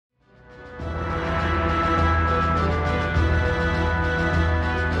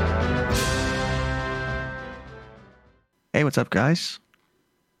Hey, what's up, guys?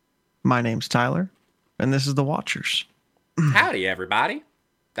 My name's Tyler, and this is The Watchers. Howdy, everybody.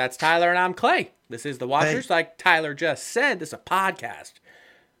 That's Tyler, and I'm Clay. This is The Hey. Watchers. Like Tyler just said, this is a podcast.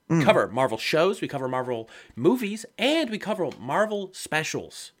 We Mm, cover Marvel shows, we cover Marvel movies, and we cover Marvel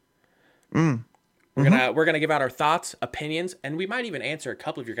specials. mm, We're mm-hmm. gonna we're gonna give out our thoughts, opinions, and we might even answer a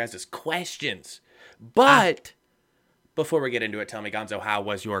couple of your guys' questions. Ah, But before we get into it, tell me, Gonzo, how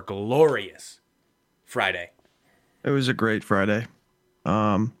was your glorious Friday? it was a great Friday.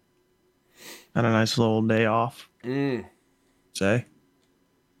 Um, had a nice little day off, Mm, say.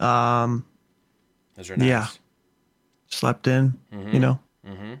 Um, those are yeah, nice. slept in, you Mm-hmm. know,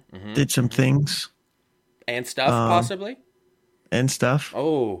 Mm-hmm. Mm-hmm. did some Mm-hmm. things, And stuff, um, possibly. and stuff.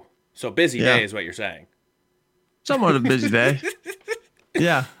 Oh, so busy Yeah, day is what you're saying. somewhat a busy day.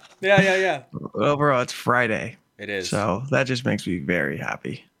 Yeah, Yeah. overall, it's Friday, It is. so that just makes me very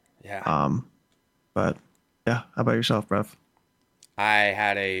happy. Yeah. Um, but yeah, how about yourself, bruv? I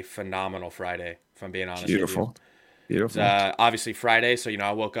had a phenomenal Friday, if I'm being honest with you. Beautiful, It's beautiful. obviously Friday, so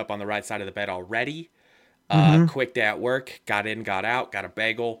I woke up on the right side of the bed already. Mm-hmm. Quick day at work, got in, got out, got a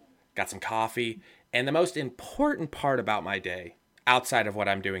bagel, got some coffee, and the most important part about my day, outside of what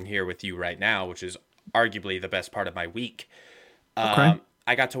I'm doing here with you right now, which is arguably the best part of my week, Okay.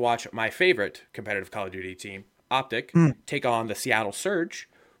 I got to watch my favorite competitive Call of Duty team, Optic, Mm. take on the Seattle Surge,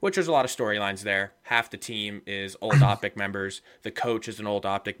 which there's a lot of storylines there. Half the team is old Optic members. The coach is an old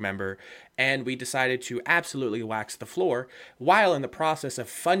Optic member. And we decided to absolutely wax the floor while in the process of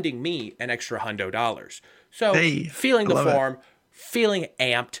funding me an extra $100. So Hey, feeling I the love it. form, feeling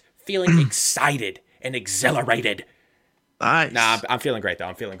amped, feeling excited and exhilarated. Nah, Nice. I'm feeling great, though.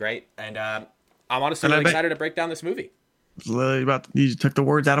 I'm feeling great. And I'm honestly And I really bet excited to break down this movie. it's literally about you took the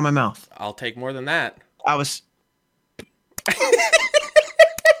words out of my mouth. I'll take more than that. I was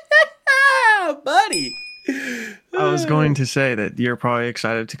Ah, buddy. I was going to say that you're probably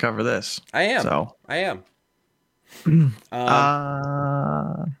excited to cover this. I am. So, I am.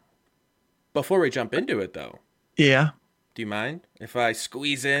 uh, Before we jump into it, though, yeah, do you mind if I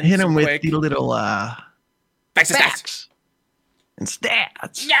squeeze in hit some him with quick the little facts and stats? facts and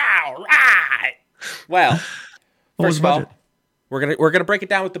stats. Yeah, right. Well, What was first the of all, budget? we're gonna break it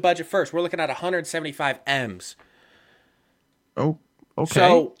down with the budget first. We're looking at 175 M's. Oh, okay.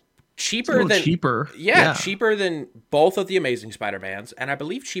 So It's a cheaper little than cheaper. yeah, cheaper than both of the Amazing Spider-Mans, and I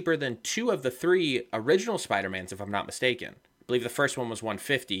believe cheaper than two of the three original Spider-Mans, if I'm not mistaken. I believe the first one was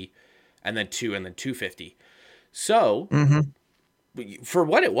 150, and then 250. So Mm-hmm. for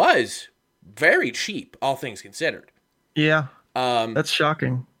what it was, very cheap, all things considered. Yeah, Um, that's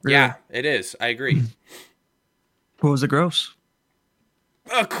shocking. Really. yeah, it is. I agree. What was the gross?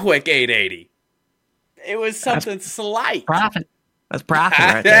 A quick 880. It was That's something slight. profit. That's profit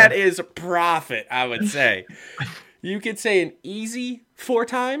right That there. is profit, I would say. You could say an easy 4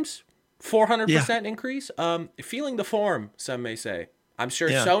 times, 400% increase. Feeling the form, some may say. I'm sure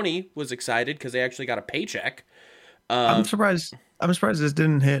Yeah. Sony was excited because they actually got a paycheck. I'm surprised. I'm surprised this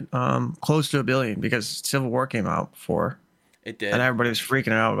didn't hit close to $1 billion because Civil War came out before, It and did. everybody was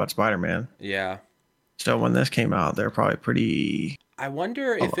freaking out about Spider-Man. Yeah. So when this came out, they're probably pretty. I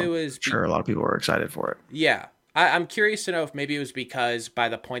wonder if it was Sure, a lot of people were excited for it. yeah. I'm curious to know if maybe it was because by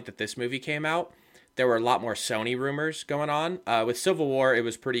the point that this movie came out, there were a lot more Sony rumors going on. With Civil War, it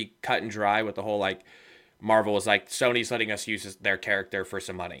was pretty cut and dry with the whole like Marvel was like Sony's letting us use their character for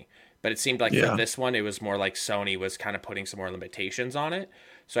some money. But it seemed like for Yeah, this one, it was more like Sony was kind of putting some more limitations on it.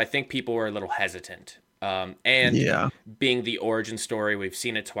 So I think people were a little hesitant. And yeah, being the origin story, we've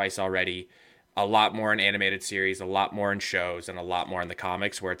seen it twice already. A lot more in animated series, a lot more in shows, and a lot more in the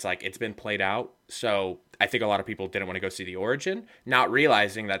comics where it's like it's been played out. So I think a lot of people didn't want to go see the origin, not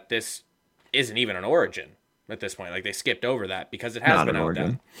realizing that this isn't even an origin at this point. Like they skipped over that because it has not been an outdone,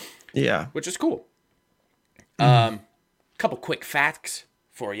 origin. Yeah. which is cool. Couple quick facts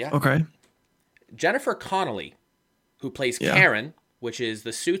for you. Okay. Jennifer Connelly, who plays Yeah. Karen, which is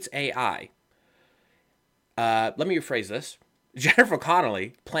the suit's AI. Let me rephrase this. Jennifer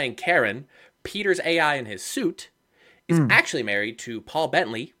Connelly, playing Karen, Peter's AI in his suit, is actually married to Paul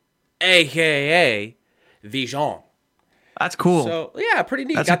Bentley, a.k.a. Vision. That's cool. So, yeah, pretty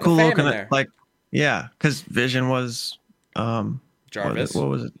neat. That's Got a cool the little fam in there. like. Yeah, because Vision was Jarvis. What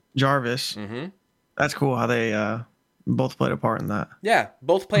was it? Jarvis. Mm-hmm. That's cool how they both played a part in that. Yeah,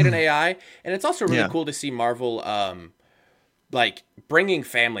 both played an AI. And it's also really Yeah. cool to see Marvel like bringing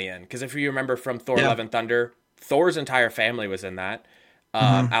family in. Because if you remember from Thor Yeah. Love and Thunder, Thor's entire family was in that.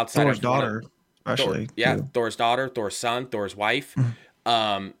 Outside Thor's of one of- daughter, especially. Yeah, too. Thor's daughter, Thor's son, Thor's wife.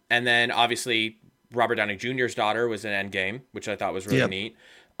 And then obviously Robert Downey Jr.'s daughter was in Endgame, which I thought was really Yep. neat.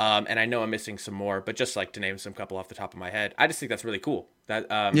 And I know I'm missing some more, but just like to name some couple off the top of my head, I just think that's really cool that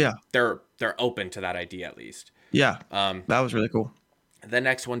Yeah. they're open to that idea at least. Yeah. That was really cool. The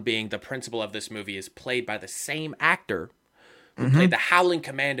next one being the principal of this movie is played by the same actor who Mm-hmm. played the Howling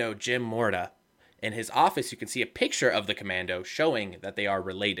Commando, Jim Morta. In his office, you can see a picture of the commando showing that they are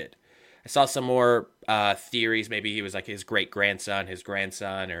related. I saw some more theories. Maybe he was like his great grandson, his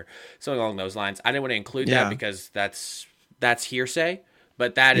grandson, or something along those lines. I didn't want to include that Yeah. because that's hearsay,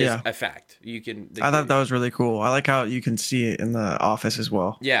 but that is Yeah. a fact. You can. I thought that was really cool. I like how you can see it in the office as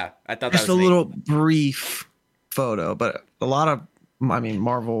well. Yeah, I thought that Just was a neat. little brief photo, but a lot of, I mean,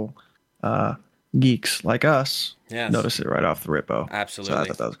 Marvel geeks like us Yes, notice it right off the rippo. So I absolutely.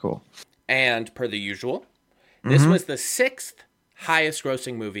 thought that was cool. And per the usual, this Mm-hmm. was the sixth highest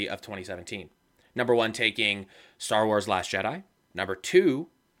grossing movie of 2017. Number one taking Star Wars Last Jedi. Number two,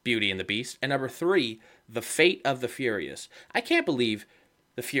 Beauty and the Beast. And number three, The Fate of the Furious. I can't believe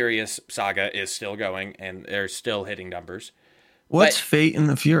the Furious saga is still going and they're still hitting numbers. What's But Fate and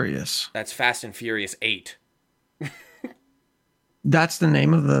the Furious? that's Fast and Furious 8. That's the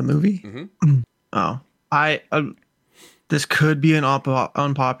name of the movie? Mm-hmm. Oh, I this could be an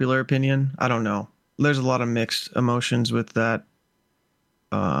unpopular opinion. I don't know. There's a lot of mixed emotions with that.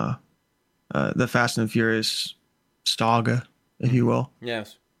 The Fast and Furious saga, if you will.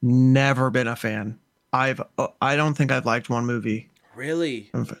 Yes. Never been a fan. I don't think I've liked one movie.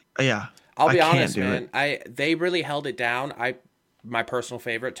 Really? Yeah, I'll I be can't honest, do man. it. They really held it down. My personal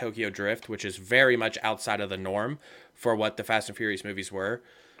favorite, Tokyo Drift, which is very much outside of the norm for what the Fast and Furious movies were.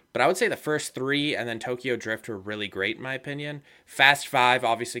 But I would say the first three and then Tokyo Drift were really great in my opinion. Fast Five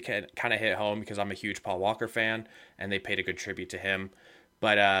obviously kind of hit home because I'm a huge Paul Walker fan and they paid a good tribute to him.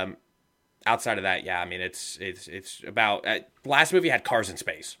 But outside of that, yeah, I mean it's about last movie had cars in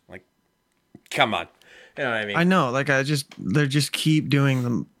space. Like, come on, you know what I mean? I know, like they just keep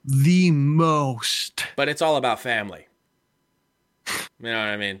doing the most. But it's all about family. You know what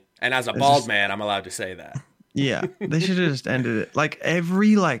I mean? And as a It's bald just- man, I'm allowed to say that. Yeah, they should have just ended it. Like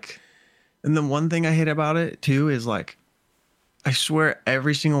and the one thing I hate about it too is like, I swear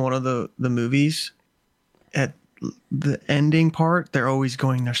every single one of the movies, at the ending part, they're always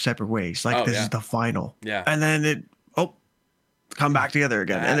going their separate ways. Like this yeah. is the final. Yeah. And then come back together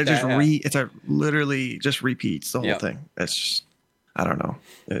again, and it just literally just repeats the whole Yep. thing. It's just, I don't know.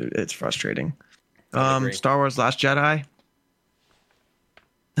 It's frustrating. I agree. Star Wars Last Jedi.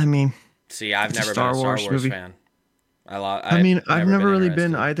 I mean, See, I've It's a never Star been a Star Wars Wars movie. fan. I've never really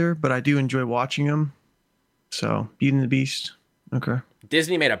been interested. either, but I do enjoy watching them. So, Beauty and the Beast. Okay.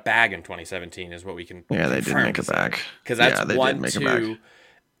 Disney made a bag in 2017, is what we can. Yeah, they did make a bag. Because that's Yeah, they did 1, make a 2, bag.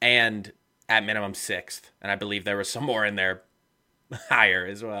 and at minimum 6th, and I believe there was some more in there higher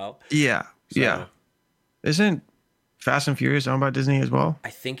as well. Yeah. So, Yeah. Isn't Fast and Furious owned by Disney as well? I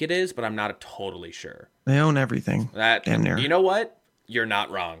think it is, but I'm not totally sure. They own everything. Damn near. You know what? You're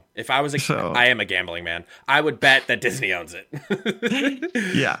not wrong. If I was I am a gambling man. I would bet that Disney owns it.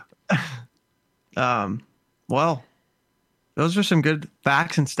 Yeah. Well, those are some good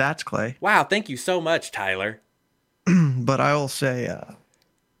facts and stats, Clay. Wow, thank you so much, Tyler. But I will say,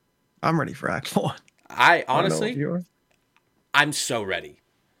 I'm ready for Act 1. I I don't know if honestly, you are. I'm so ready.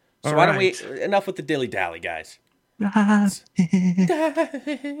 So All why don't we right. enough with the dilly dally, guys.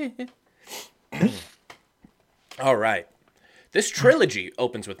 All right. This trilogy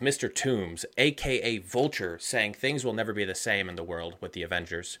opens with Mr. Toombs, aka Vulture, saying things will never be the same in the world with the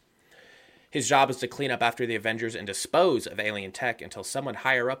Avengers. His job is to clean up after the Avengers and dispose of alien tech until someone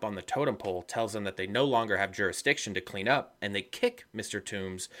higher up on the totem pole tells them that they no longer have jurisdiction to clean up, and they kick Mr.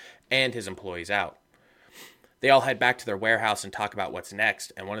 Toombs and his employees out. They all head back to their warehouse and talk about what's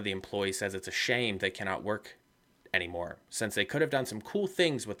next, and one of the employees says it's a shame they cannot work anymore, since they could have done some cool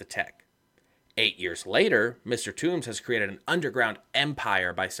things with the tech. 8 years later, Mr. Toombs has created an underground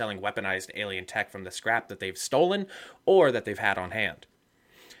empire by selling weaponized alien tech from the scrap that they've stolen or that they've had on hand.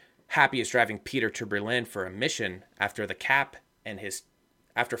 Happy is driving Peter to Berlin for a mission after fighting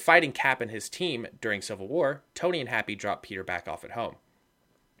Cap and his team during Civil War. Tony and Happy drop Peter back off at home.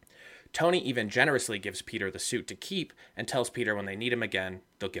 Tony even generously gives Peter the suit to keep and tells Peter when they need him again,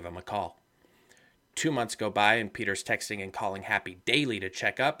 they'll give him a call. 2 months go by and Peter's texting and calling Happy daily to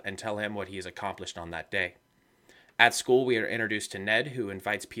check up and tell him what he has accomplished on that day. At school, we are introduced to Ned, who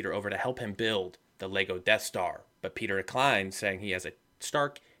invites Peter over to help him build the Lego Death Star, but Peter declines, saying he has a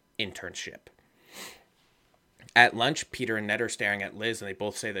Stark internship. At lunch, Peter and Ned are staring at Liz, and they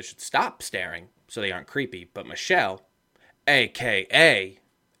both say they should stop staring so they aren't creepy, but Michelle, a.k.a.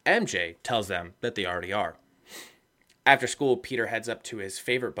 MJ, tells them that they already are. After school, Peter heads up to his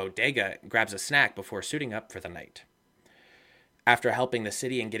favorite bodega and grabs a snack before suiting up for the night. After helping the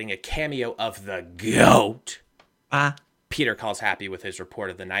city and getting a cameo of the GOAT, Ah. Peter calls Happy with his report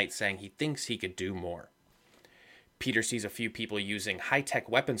of the night, saying he thinks he could do more. Peter sees a few people using high-tech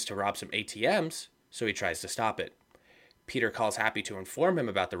weapons to rob some ATMs, so he tries to stop it. Peter calls Happy to inform him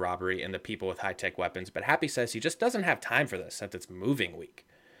about the robbery and the people with high-tech weapons, but Happy says he just doesn't have time for this since it's moving week.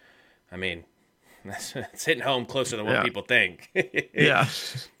 I mean, it's hitting home closer than what people think. Yeah.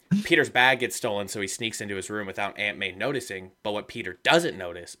 Peter's bag gets stolen, so he sneaks into his room without Aunt May noticing, but what Peter doesn't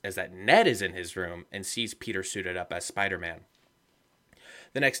notice is that Ned is in his room and sees Peter suited up as Spider-Man.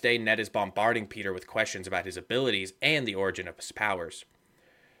 The next day, Ned is bombarding Peter with questions about his abilities and the origin of his powers.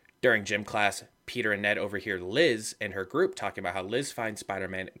 During gym class, Peter and Ned overhear Liz and her group talking about how Liz finds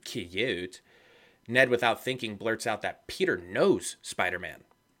Spider-Man cute. Ned, without thinking, blurts out that Peter knows Spider-Man.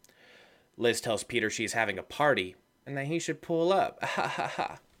 Liz tells Peter she's having a party and that he should pull up. Ha ha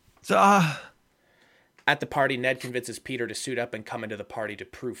ha. At the party, Ned convinces Peter to suit up and come into the party to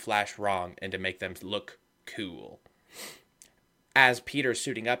prove Flash wrong and to make them look cool. As Peter's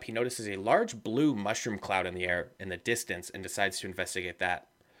suiting up, he notices a large blue mushroom cloud in the air in the distance and decides to investigate that.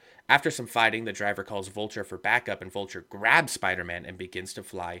 After some fighting, the driver calls Vulture for backup, and Vulture grabs Spider-Man and begins to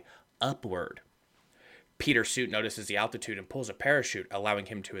fly upward. Peter's suit notices the altitude and pulls a parachute, allowing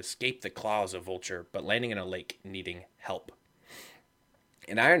him to escape the claws of Vulture, but landing in a lake, needing help.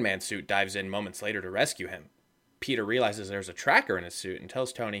 An Iron Man suit dives in moments later to rescue him. Peter realizes there's a tracker in his suit and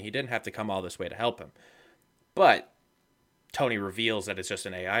tells Tony he didn't have to come all this way to help him. But Tony reveals that it's just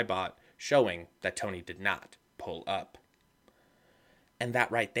an AI bot, showing that Tony did not pull up. And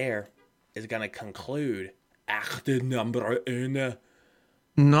that right there is going to conclude Act number 1.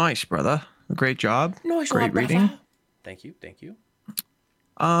 Nice, brother. Great job. Nice Great job, reading. brother. Thank you.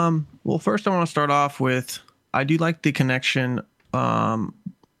 Well, first I want to start off with, I do like the connection,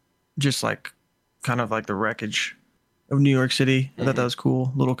 just like kind of like the wreckage of New York City. I thought that was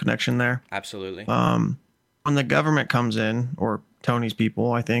cool. Little connection there. Absolutely. When the government comes in, or Tony's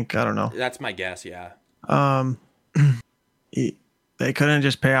people, I think, I don't know. That's my guess, yeah. They couldn't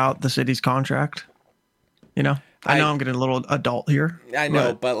just pay out the city's contract. You know, I know I'm getting a little adult here. I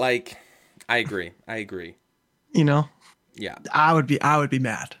know, but like, I agree. You know, yeah, I would be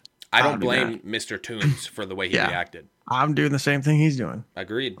mad. I don't blame Mr. Toombs for the way he reacted. I'm doing the same thing he's doing.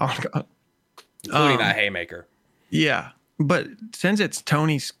 Agreed. Oh, God. Including that haymaker. Yeah, but since it's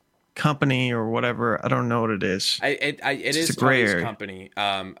Tony's company or whatever, I don't know what it is. It is Tony's company.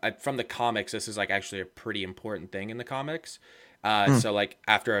 From the comics, this is like actually a pretty important thing in the comics. So like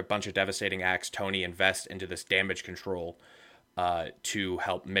after a bunch of devastating acts, Tony invests into this damage control to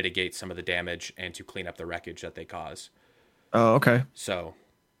help mitigate some of the damage and to clean up the wreckage that they cause. Oh, okay. So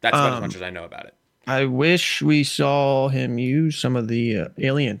that's about as much as I know about it. I wish we saw him use some of the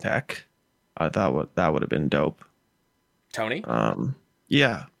alien tech. I thought that would have been dope. Tony?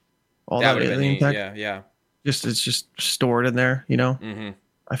 Yeah. All that alien tech. Yeah. It's just stored in there, you know? Mm-hmm.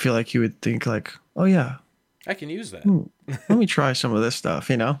 I feel like you would think like, oh yeah, I can use that. Let me try some of this stuff,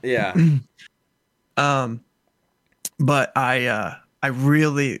 you know? Yeah. But I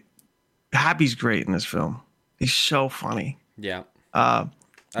really, Happy's great in this film. He's so funny. Yeah.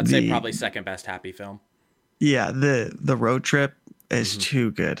 I'd say probably second best Happy film. Yeah, the road trip is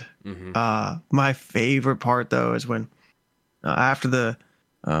too good. Mm-hmm. My favorite part though is when after the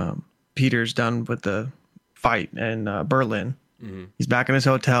Peter's done with the fight in Berlin, he's back in his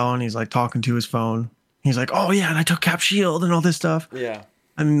hotel and he's like talking to his phone. He's like, "Oh yeah, and I took Cap Shield and all this stuff." Yeah.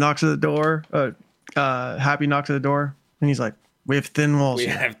 And he knocks at the door. Happy knocks at the door, and he's like, "We have thin walls. We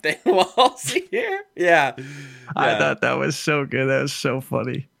have thin walls here." Yeah. I thought that was so good. That was so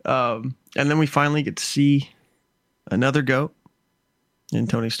funny. And then we finally get to see another GOAT in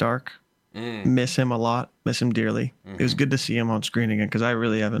Tony Stark. Miss him a lot. Miss him dearly. It was good to see him on screen again because I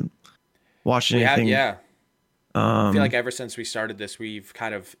really haven't watched anything. I feel like ever since we started this, we've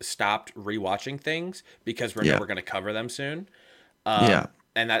kind of stopped rewatching things because we're going to cover them soon.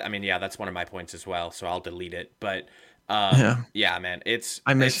 And that, I mean, that's one of my points as well. So I'll delete it. But man, it's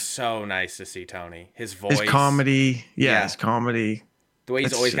so nice to see Tony. His voice, his comedy, his comedy. The way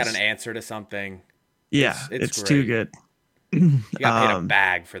he's always got an answer to something. Yeah, it's too good. You got paid a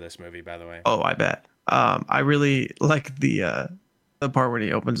bag for this movie, by the way. Oh, I bet. I really like the part when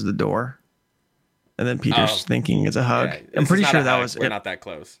he opens the door. And then Peter's thinking it's a hug. Yeah, I'm pretty sure we're not that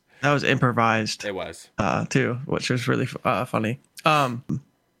close. That was improvised. It was. Too, which was really funny. And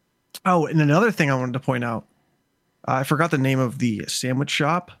another thing I wanted to point out. I forgot the name of the sandwich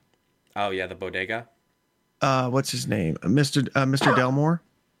shop. Oh, yeah, the bodega. What's his name? Mr. Delmore.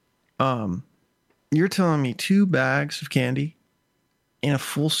 You're telling me 2 bags of candy and a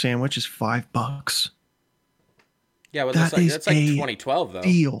full sandwich is $5? Yeah, well, That is that's like a 2012 though.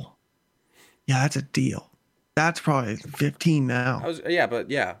 deal. Yeah, that's a deal. That's probably 15 now.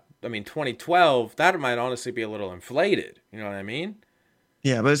 I mean, 2012. That might honestly be a little inflated. You know what I mean?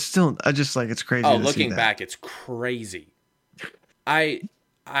 Yeah, but it's still, I just like, it's crazy Oh, to see looking that. back, it's crazy. I,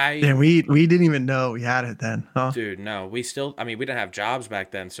 And I, we didn't even know we had it then, huh? dude, no, we still. I mean, we didn't have jobs back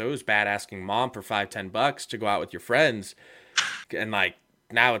then, so it was bad asking mom for 5, $10 to go out with your friends, and like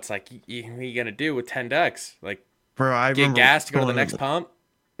now it's like, what are you gonna do with $10? Like, Bro, I get remember gas to go to the going to next pump.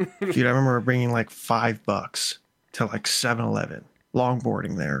 dude, I remember bringing like $5 to like 7-Eleven,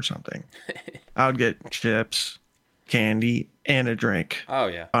 longboarding there or something. I would get chips, candy, and a drink Oh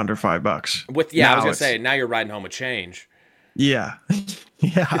yeah. under $5. I was Now gonna it's say now you're riding home with change. yeah,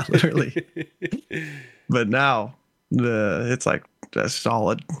 yeah, literally. But now it's like a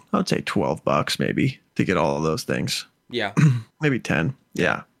solid, I would say $12 maybe to get all of those things. Yeah, Maybe 10.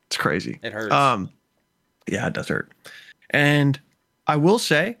 Yeah, it's crazy. it hurts. Yeah, it does hurt. And I will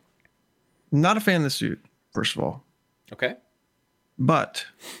say, not a fan of the suit, first of all, Okay. but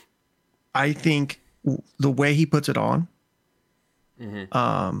I think the way he puts it on, And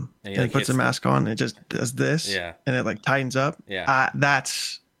and he puts the mask on, it just does this, Yeah. and it like tightens up. Yeah.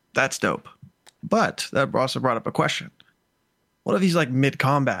 That's dope. But that also brought up a question: what if he's like mid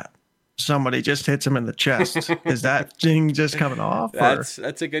combat? Somebody just hits him in the chest. Is that thing just coming off? That's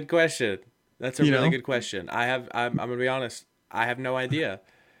a good question. That's a You really know? good question. I'm gonna be honest. I have no idea.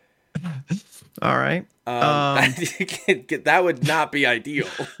 All right. That would not be ideal.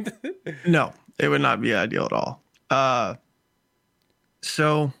 No, it would not be ideal at all.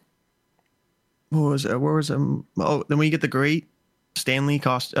 So what was it? Where was it? Oh, then we get the great Stanley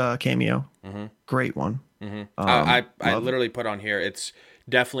cameo. Great one. I love it. literally put on here. It's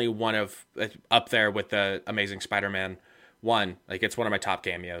definitely one of up there with the Amazing Spider-Man one. Like it's one of my top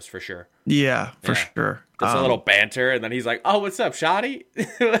cameos for sure. Yeah, for Yeah. sure. Just a little banter, and then he's like, "Oh, what's up, Shoddy?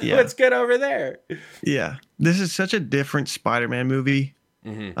 Yeah. What's good over there?" Yeah, this is such a different Spider-Man movie.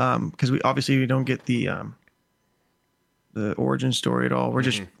 Because we don't get the origin story at all. We're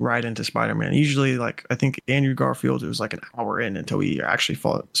just right into Spider-Man. Usually, like I think Andrew Garfield, it was like an hour in until we actually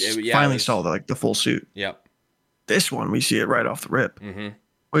finally saw the full suit. Yep. This one we see it right off the rip,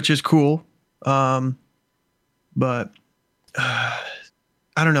 which is cool. But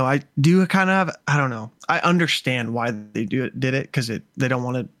I don't know. I do kind of I don't know. I understand why they did it because they don't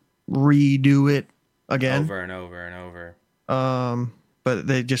want to redo it again Over and over and over. But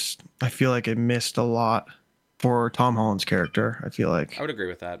I feel like it missed a lot for Tom Holland's character. I feel like. I would agree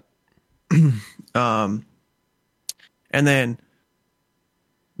with that. And then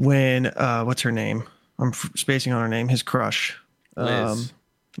when what's her name? I'm spacing on her name. His crush, Liz.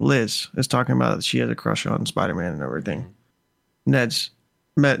 Liz is talking about that she has a crush on Spider-Man and everything. Ned's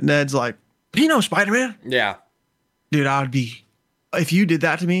like, you know, Spider-Man, Yeah. dude. If you did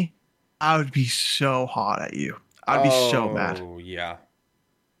that to me, I would be so hot at you. I'd be so mad. Oh yeah.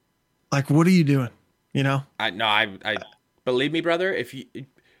 Like, what are you doing? You know? I believe me, brother.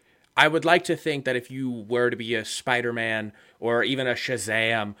 I would like to think that if you were to be a Spider-Man or even a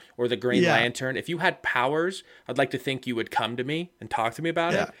Shazam or the Green Lantern, if you had powers, I'd like to think you would come to me and talk to me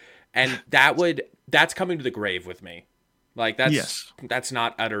about it. And that's coming to the grave with me. Like that's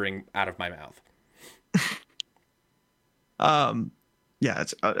not uttering out of my mouth. Yeah,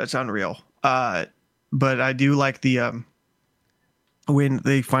 it's unreal. But I do like the when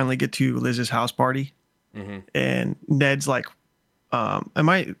they finally get to Liz's house party, and Ned's like, am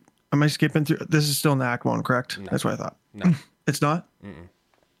I skipping through? This is still in Act 1, correct? No. That's what I thought. No. It's not? Mm-mm.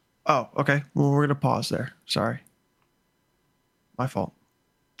 Oh, okay. Well, we're going to pause there. Sorry. My fault.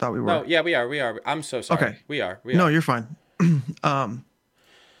 Thought we were. No, yeah, we are. I'm so sorry. Okay. We are. No, you're fine.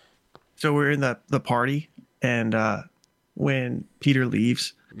 So we're in the party, and when Peter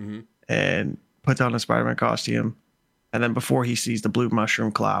leaves and puts on a Spider-Man costume, and then before he sees the blue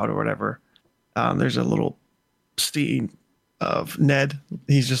mushroom cloud or whatever, there's a little scene of Ned.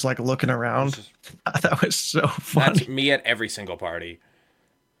 He's just like looking around. That was so funny. That's me at every single party.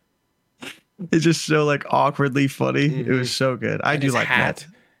 It's just so like awkwardly funny. It was so good. I do like Ned.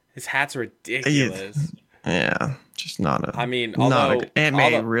 His hat's ridiculous. Yeah, just not a. I mean, Aunt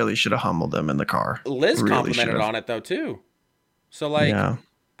May really should have humbled him in the car. Liz really complimented on it though too. So like, yeah.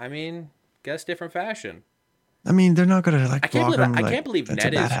 I mean, guess different fashion. I mean, they're not gonna like. I can't believe. I like, can't believe that's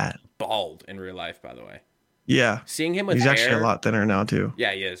a Ned bad is hat. bald in real life. By the way, Yeah, seeing him with he's hair, actually a lot thinner now too.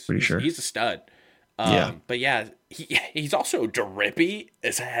 Yeah, he is. Pretty sure he's a stud. Yeah. But yeah, he's also drippy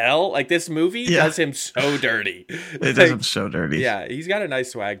as hell. Like this movie does him so dirty. It does him so dirty. Yeah, he's got a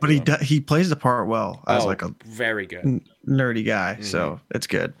nice swag. But he plays the part well as like a very good nerdy guy. So it's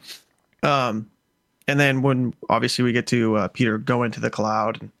good. And And then when obviously we get to Peter go into the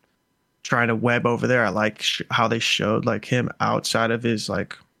cloud and trying to web over there, I like how they showed like him outside of his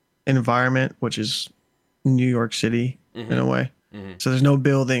like environment, which is New York City in a way. So there's no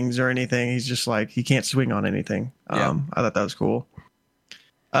buildings or anything. He's just like he can't swing on anything. Yeah. I thought that was cool.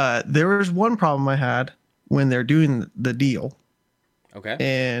 There was one problem I had when they're doing the deal, Okay.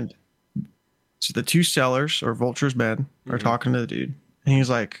 and so the two sellers or Vulture's men are talking to the dude, and he's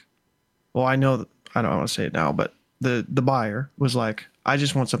like, "Well, I know that, I don't want to say it now, but the buyer was like, I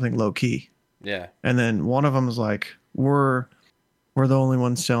just want something low key." Yeah. And then one of them is like, "We're the only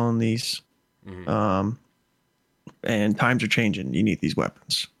ones selling these, and times are changing. You need these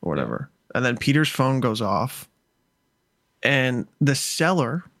weapons or whatever." And then Peter's phone goes off, and the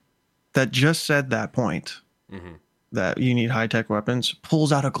seller that just said that point that you need high tech weapons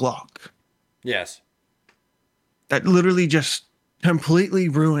pulls out a Glock. Yes. That literally just completely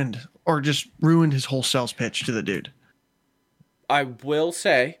ruined his whole sales pitch to the dude. I will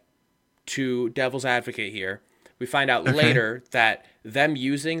say, to devil's advocate here, we find out later that them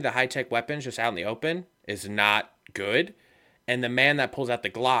using the high-tech weapons just out in the open is not good. And the man that pulls out the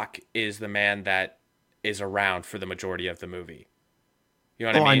Glock is the man that is around for the majority of the movie. You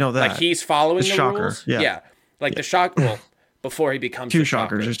know what I mean? I know that. Like, he's following the shocker. rules. Yeah. Like, the shock... Well, before he becomes two the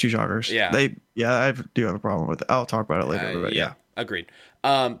shockers. shocker. There's two shockers. Yeah. I do have a problem with it. I'll talk about it later. But yeah. Agreed.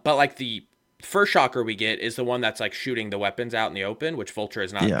 But, like, the first shocker we get is the one that's, like, shooting the weapons out in the open, which Vulture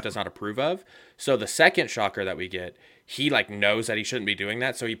does not approve of. So the second shocker that we get, he, like, knows that he shouldn't be doing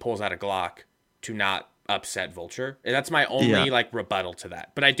that, so he pulls out a Glock to not upset Vulture. And that's my only like rebuttal to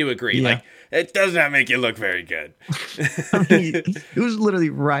that. But I do agree. Yeah. Like, it does not make you look very good. I mean, it was literally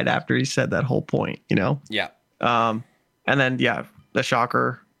right after he said that whole point, you know? Yeah. And then the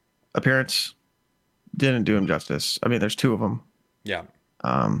shocker appearance didn't do him justice. I mean, there's two of them. Yeah.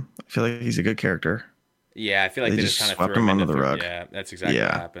 I feel like he's a good character. Yeah, I feel like they just kind of swept threw him him under the rug. Yeah, that's exactly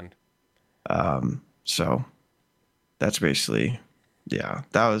what happened. So that's basically, that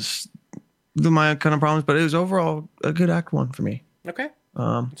was my kind of problems, but it was overall a good act one for me. Okay.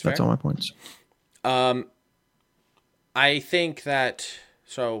 That's all my points. I think that,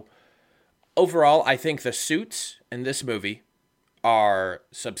 so overall, I think the suits in this movie are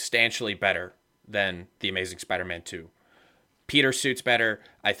substantially better than The Amazing Spider-Man 2. Peter suits better.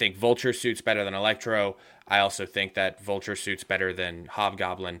 I think Vulture suits better than Electro. I also think that Vulture suits better than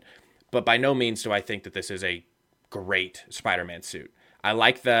Hobgoblin. But by no means do I think that this is a great Spider-Man suit. I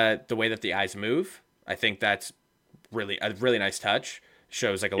like the way that the eyes move. I think that's really a really nice touch.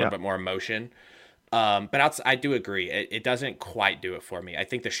 Shows like a little bit more emotion. But I do agree. It doesn't quite do it for me. I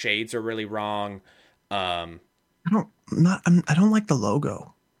think the shades are really wrong. I don't like the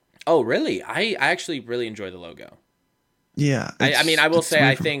logo. Oh, really? I actually really enjoy the logo. Yeah. I mean, I will say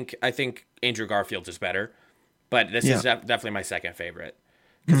I think Andrew Garfield's is better, but this is definitely my second favorite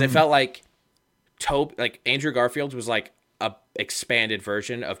because it felt like Andrew Garfield's was like a expanded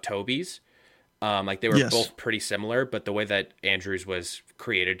version of Tobey's. Like they were both pretty similar, but the way that Andrew's was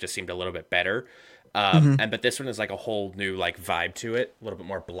created just seemed a little bit better. But this one is like a whole new like vibe to it, a little bit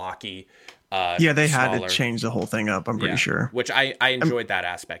more blocky. They had to change the whole thing up. I'm pretty sure, which I enjoyed that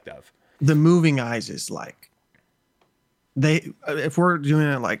aspect of. The moving eyes is like if we're doing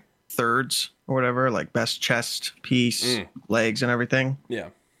it like thirds or whatever, like best chest piece, legs, and everything. Yeah,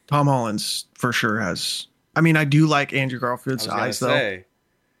 Tom Holland's for sure has. I mean, I do like Andrew Garfield's eyes though.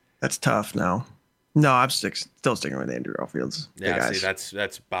 That's tough now. No, I'm still sticking with Andrew Garfield's. Yeah, see,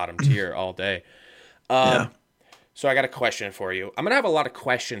 that's bottom tier all day. So I got a question for you. I'm gonna have a lot of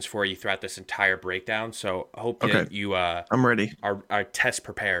questions for you throughout this entire breakdown. So I hope that you I'm ready. Are test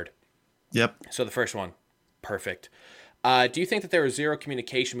prepared. Yep. So the first one, perfect. Do you think that there was zero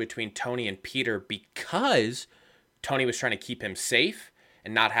communication between Tony and Peter because Tony was trying to keep him safe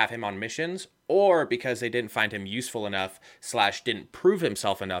and not have him on missions, or because they didn't find him useful enough / didn't prove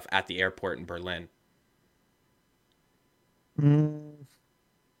himself enough at the airport in Berlin? I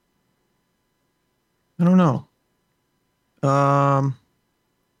don't know. I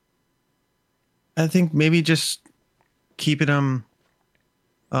think maybe just keeping him,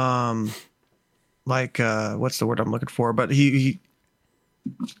 what's the word I'm looking for? But Peter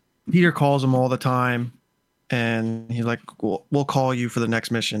calls him all the time, and he's like, we'll call you for the next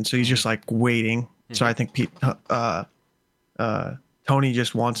mission. So he's just like waiting. So I think Tony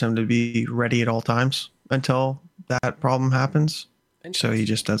just wants him to be ready at all times until that problem happens. So he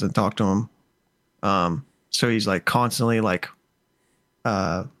just doesn't talk to him. So he's like constantly like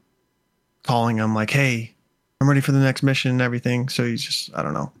calling him like, hey, I'm ready for the next mission and everything. So he's just, I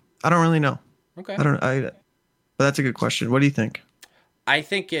don't know. I don't really know. Okay. But that's a good question. What do you think? I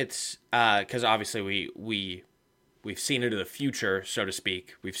think it's because obviously we've seen into the future, so to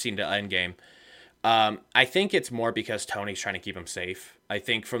speak. We've seen the end game. I think it's more because Tony's trying to keep him safe. I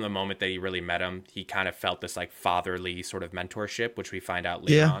think from the moment that he really met him, he kind of felt this like fatherly sort of mentorship, which we find out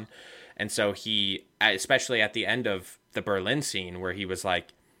later on. And so he, especially at the end of the Berlin scene where he was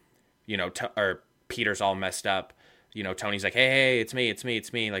like, you know, or Peter's all messed up, you know, Tony's like, hey, it's me.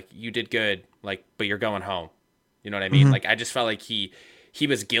 Like, you did good. Like, but you're going home. You know what I mean? Like, I just felt like he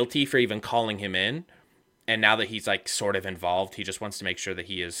was guilty for even calling him in. And now that he's like sort of involved, he just wants to make sure that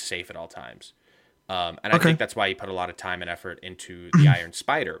he is safe at all times. And I think that's why he put a lot of time and effort into the Iron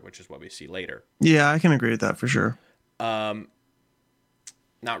Spider, which is what we see later. Yeah, I can agree with that for sure. Not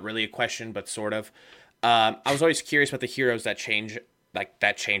really a question, but sort of. I was always curious about the heroes that change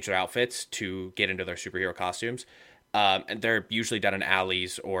their outfits to get into their superhero costumes. And they're usually done in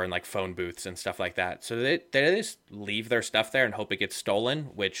alleys or in like phone booths and stuff like that. So they just leave their stuff there and hope it gets stolen,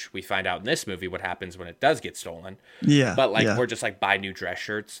 which we find out in this movie what happens when it does get stolen. Yeah. But like, we're just like buy new dress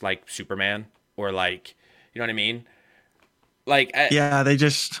shirts like Superman or like, you know what I mean? Like, yeah, he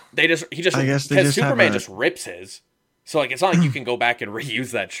just, because Superman just rips his. So like, it's not like you can go back and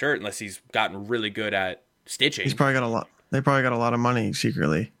reuse that shirt unless he's gotten really good at stitching. He's probably got a lot. They probably got a lot of money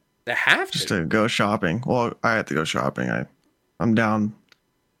secretly. They have to. Just to go shopping. Well, I have to go shopping. I'm down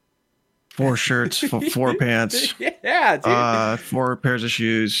 4 shirts, 4 pants. Yeah, dude. 4 pairs of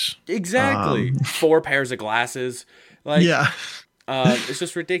shoes. Exactly. 4 pairs of glasses. Like, yeah. It's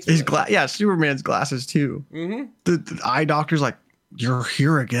just ridiculous. Superman's glasses too. Mm-hmm. The eye doctor's like, you're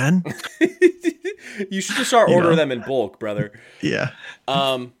here again? You should just start ordering them in bulk, brother. Yeah.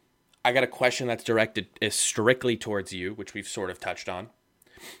 I got a question that's directed strictly towards you, which we've sort of touched on.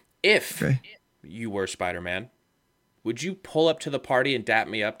 If you were Spider-Man, would you pull up to the party and dap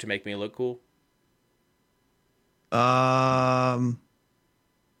me up to make me look cool? No.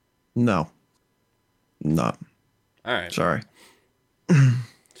 Not. All right. Sorry.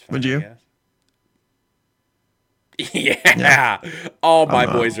 Would you? Yeah. All my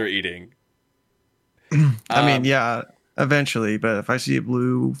boys are eating. I mean, yeah, eventually, but if I see a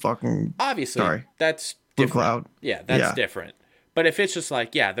blue fucking... Obviously, that's blue different. cloud. Yeah, that's different. But if it's just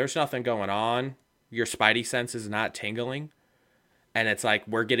like, yeah, there's nothing going on, your spidey sense is not tingling, and it's like,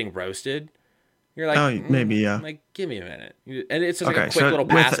 we're getting roasted, you're like, oh, maybe, yeah. Like, give me a minute. And it's just like a quick little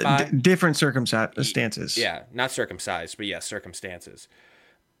pass by. Different circumstances. Yeah, not circumcised, but yes, circumstances.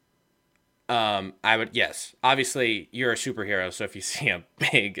 I would, yes. Obviously, you're a superhero, so if you see a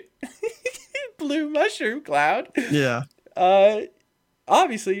big blue mushroom cloud, yeah.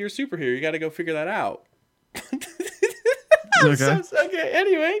 Obviously, you're a superhero. You got to go figure that out. Okay. Okay.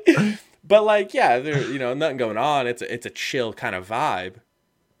 Anyway, but like, yeah, there, nothing going on. It's a chill kind of vibe.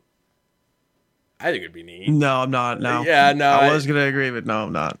 I think it'd be neat. No, I'm not. No. Yeah, no. I was gonna agree, but no,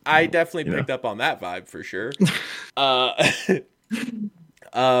 I'm not. I definitely picked up on that vibe for sure.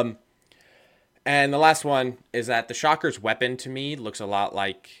 And the last one is that the Shocker's weapon to me looks a lot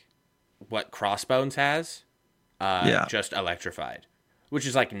like what Crossbones has. Just electrified, which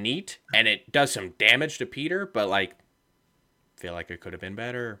is like neat, and it does some damage to Peter, but like, feel like it could have been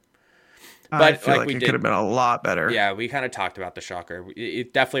better. But I feel like it could have been a lot better. Yeah, we kind of talked about the Shocker.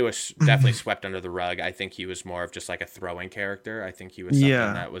 It definitely was swept under the rug. I think he was more of just like a throwing character. I think he was something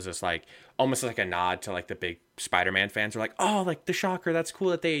that was just like almost like a nod to like the big Spider-Man fans were like, oh, like the Shocker. That's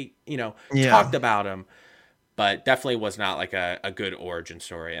cool that they talked about him. But definitely was not like a good origin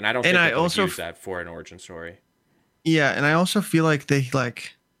story, and I don't think they would use that for an origin story. Yeah, and I also feel like they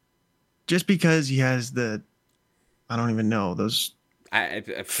like just because he has the, I don't even know, those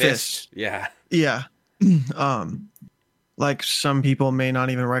a fist. Yeah. Like some people may not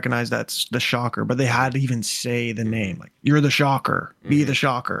even recognize that's the Shocker, but they had to even say the name, like, you're the Shocker, be the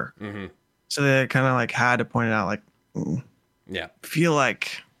Shocker. Mm-hmm. So they kind of like had to point it out, like, feel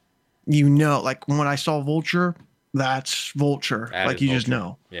like, like when I saw Vulture, that's Vulture. That like you Vulture. Just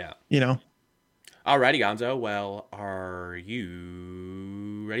know. Yeah. Alrighty, Gonzo. Well, are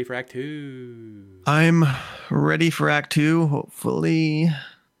you ready for Act 2? I'm ready for Act 2. Hopefully,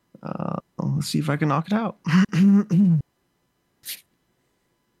 let's see if I can knock it out.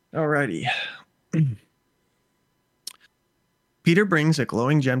 Alrighty. Peter brings a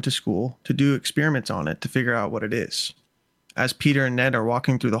glowing gem to school to do experiments on it to figure out what it is. As Peter and Ned are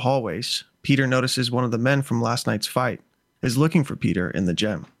walking through the hallways, Peter notices one of the men from last night's fight is looking for Peter in the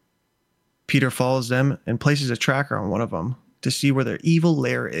gem. Peter follows them and places a tracker on one of them to see where their evil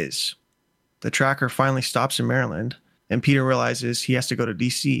lair is. The tracker finally stops in Maryland, and Peter realizes he has to go to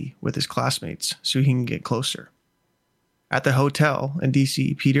DC with his classmates so he can get closer. At the hotel in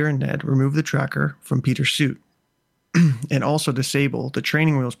DC, Peter and Ned remove the tracker from Peter's suit. and also disable the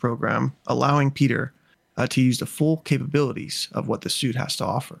training wheels program, allowing Peter to use the full capabilities of what the suit has to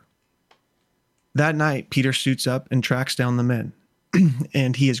offer. That night, Peter suits up and tracks down the men,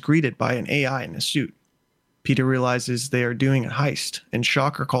 and he is greeted by an AI in his suit. Peter realizes they are doing a heist, and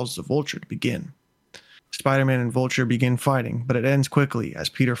Shocker calls the Vulture to begin. Spider-Man and Vulture begin fighting, but it ends quickly as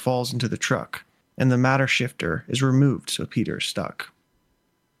Peter falls into the truck, and the matter shifter is removed so Peter is stuck.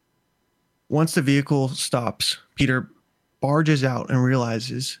 Once the vehicle stops, Peter barges out and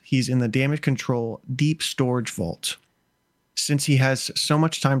realizes he's in the damage control deep storage vault. Since he has so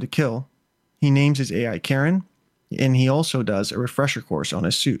much time to kill, he names his AI Karen, and he also does a refresher course on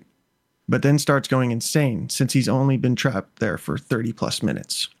his suit, but then starts going insane since he's only been trapped there for 30 plus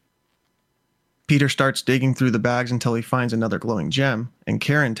minutes. Peter starts digging through the bags until he finds another glowing gem, and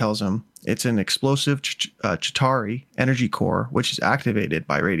Karen tells him it's an explosive Chitauri energy core which is activated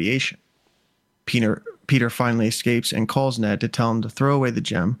by radiation. Peter finally escapes and calls Ned to tell him to throw away the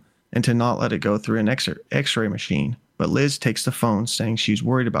gem and to not let it go through an X-ray machine, but Liz takes the phone saying she's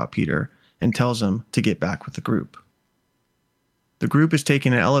worried about Peter and tells him to get back with the group. The group is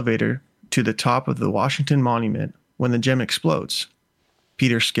taking an elevator to the top of the Washington Monument when the gem explodes.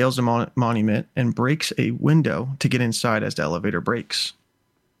 Peter scales the monument and breaks a window to get inside as the elevator breaks.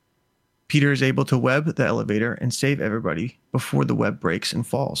 Peter is able to web the elevator and save everybody before the web breaks and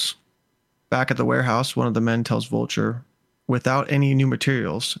falls. Back at the warehouse, one of the men tells Vulture, without any new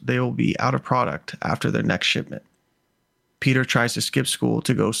materials, they will be out of product after their next shipment. Peter tries to skip school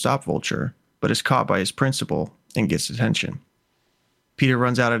to go stop Vulture, but is caught by his principal and gets detention. Peter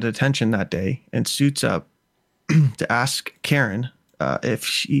runs out of detention that day and suits up to ask Karen if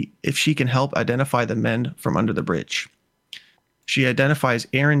she can help identify the men from under the bridge. She identifies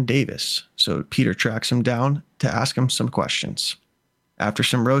Aaron Davis, so Peter tracks him down to ask him some questions. After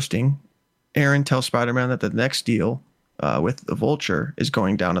some roasting, Aaron tells Spider-Man that the next deal with the Vulture is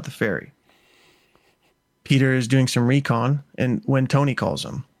going down at the ferry. Peter is doing some recon, and when Tony calls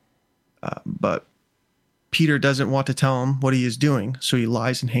him, but Peter doesn't want to tell him what he is doing, so he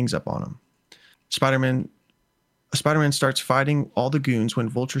lies and hangs up on him. Spider-Man starts fighting all the goons when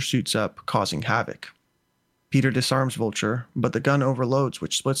Vulture suits up, causing havoc. Peter disarms Vulture, but the gun overloads,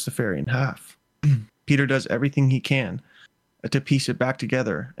 which splits the ferry in half. Peter does everything he can to piece it back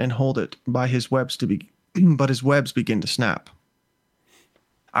together and hold it by his webs but his webs begin to snap.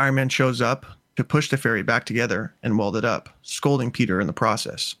 Iron Man shows up to push the ferry back together and weld it up, scolding Peter in the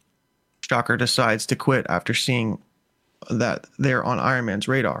process. Shocker decides to quit after seeing that they're on Iron Man's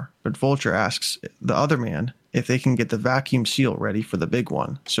radar, but Vulture asks the other man if they can get the vacuum seal ready for the big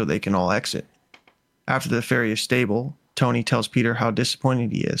one so they can all exit. After the ferry is stable, Tony tells Peter how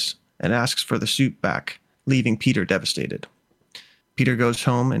disappointed he is and asks for the suit back, leaving Peter devastated. Peter goes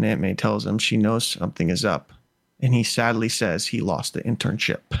home and Aunt May tells him she knows something is up, and he sadly says he lost the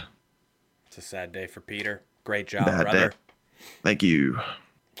internship. It's a sad day for Peter. Great job, Bad brother. day. Thank you.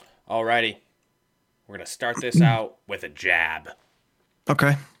 Alrighty. We're going to start this out with a jab.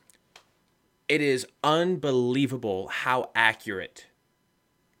 Okay. It is unbelievable how accurate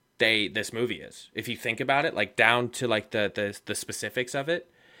this movie is. If you think about it, like down to like the specifics of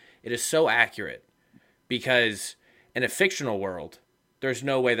it, it is so accurate because in a fictional world, there's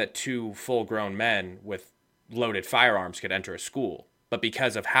no way that two full-grown men with loaded firearms could enter a school. But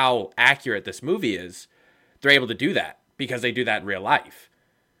because of how accurate this movie is, they're able to do that because they do that in real life.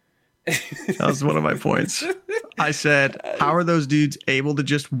 That was one of my points. I said, how are those dudes able to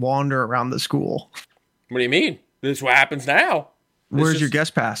just wander around the school? What do you mean? This is what happens now. Where's your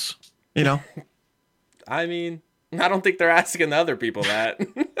guest pass? You know? I mean, I don't think they're asking the other people that.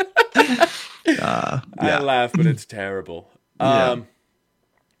 Yeah. I laugh, but it's terrible. Yeah.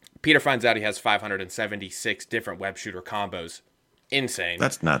 Peter finds out he has 576 different web shooter combos. Insane.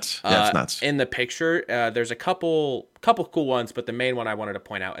 That's nuts. That's nuts. In the picture, there's a couple cool ones, but the main one I wanted to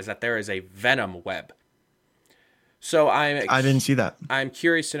point out is that there is a Venom web. So I didn't see that. I'm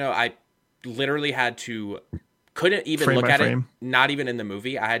curious to know. I literally couldn't even Frame look by at frame. it. Not even in the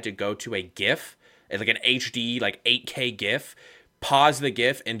movie. I had to go to a GIF, like an HD, like 8K GIF, pause the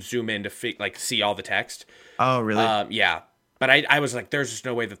GIF and zoom in to see all the text. Oh, really? Yeah. But I was like, there's just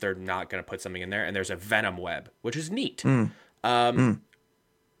no way that they're not going to put something in there. And there's a Venom web, which is neat. So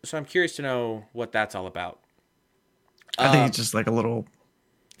I'm curious to know what that's all about. I think it's just like a little.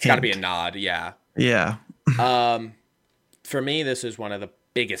 It's got to be a nod, yeah. Yeah. For me, this is one of the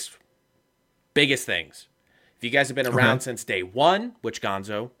biggest things. If you guys have been around since day one, which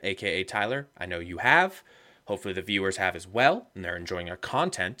Gonzo, aka Tyler, I know you have. Hopefully the viewers have as well, and they're enjoying our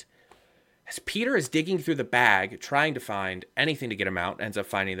content. As Peter is digging through the bag, trying to find anything to get him out, ends up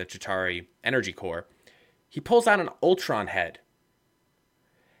finding the Chitauri energy core. he pulls out an Ultron head.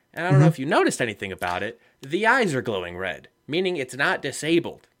 And I don't know if you noticed anything about it. The eyes are glowing red, meaning it's not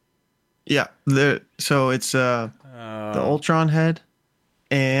disabled. Yeah. So it's the Ultron head,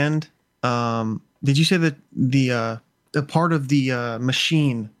 and did you say that the part of the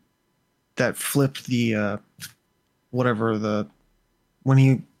machine that flipped the when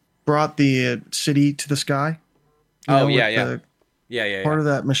he brought the city to the sky? Yeah. Part of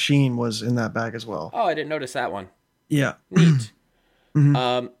that machine was in that bag as well. Oh, I didn't notice that one. Yeah. Neat.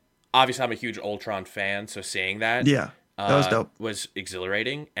 Obviously, I'm a huge Ultron fan, so seeing that, Yeah, that was dope. Was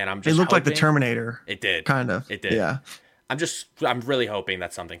exhilarating, and I'm just. It looked like the Terminator. It did, kind of. It did. Yeah. I'm really hoping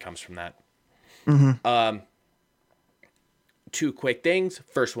that something comes from that. Two quick things.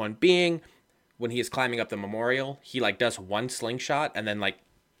 First one being, when he is climbing up the memorial, he like does one slingshot and then like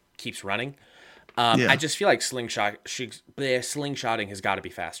keeps running. I just feel like slingshotting has got to be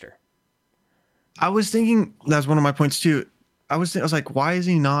faster. I was thinking that's one of my points too. I was like, why is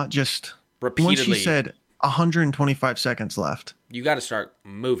he not just repeatedly? Once she said 125 seconds left, you got to start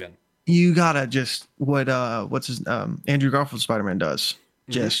moving. You gotta just what's his Andrew Garfield Spider-Man does,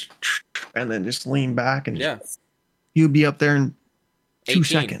 just and then just lean back and you'd be up there in 2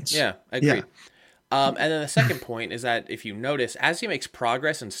 seconds. Yeah, I agree. Yeah. And then the second point is that if you notice, as he makes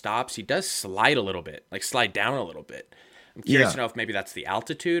progress and stops, he does slide a little bit, like slide down a little bit. I'm curious to know if maybe that's the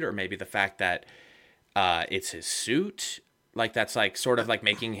altitude or maybe the fact that it's his suit. Like that's like sort of like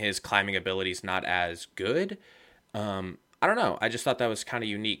making his climbing abilities not as good. I don't know. I just thought that was kind of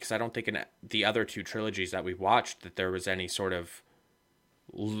unique because I don't think in the other two trilogies that we've watched that there was any sort of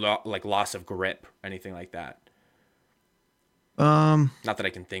like loss of grip, anything like that. Not that I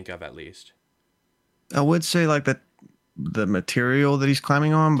can think of, at least. I would say like the material that he's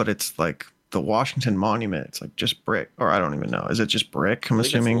climbing on, but it's like the Washington Monument. It's like just brick, or I don't even know. Is it just brick? I'm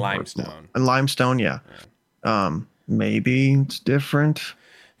assuming it's limestone. And limestone, yeah. Maybe it's different.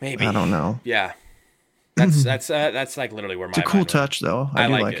 Maybe I don't know. Yeah, that's like literally where my. It's a cool touch, though. I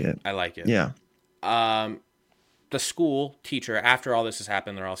do like it. I like it. Yeah. The school teacher, after all this has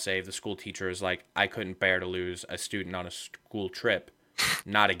happened, they're all saved. The school teacher is like, I couldn't bear to lose a student on a school trip.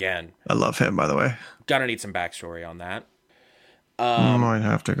 Not again. I love him, by the way. Gonna need some backstory on that. I might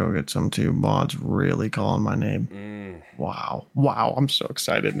have to go get some too. Maud's really calling my name. Wow. I'm so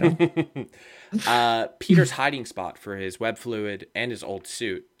excited now. Peter's hiding spot for his web fluid and his old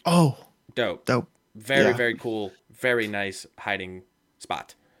suit. Oh. Dope. Very, very cool. Very nice hiding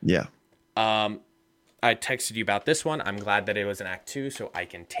spot. Yeah. I texted you about this one. I'm glad that it was in Act 2, so I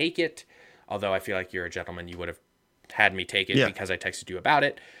can take it. Although I feel like you're a gentleman, you would have had me take it because I texted you about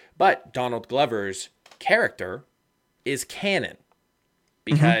it. But Donald Glover's character is canon.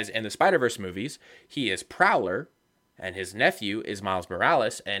 Because in the Spider-Verse movies, he is Prowler, and his nephew is Miles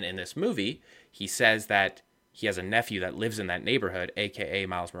Morales. And in this movie, he says that he has a nephew that lives in that neighborhood, a.k.a.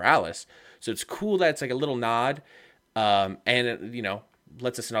 Miles Morales. So it's cool that it's like a little nod. And,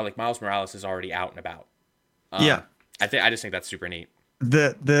 lets us know like Miles Morales is already out and about. I just think that's super neat.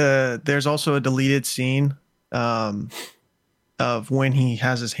 There's also a deleted scene of when he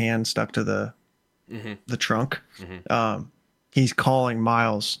has his hand stuck to the trunk. He's calling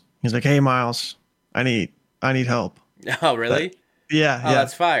Miles. He's like, "Hey Miles, I need help." Oh, really? Yeah.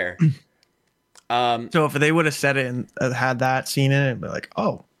 That's fire. So if they would have said it and had that scene in it, it'd be like,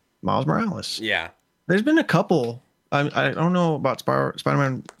 "Oh, Miles Morales." Yeah. There's been a couple. I don't know about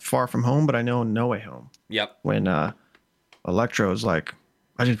Spider-Man Far From Home, but I know No Way Home. Yep. When Electro's like,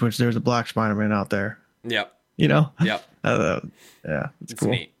 I just wish there was a black Spider-Man out there. Yep. Yep. Yeah. It's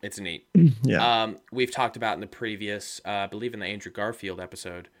cool. Neat. It's neat. Yeah. We've talked about in the previous, I believe in the Andrew Garfield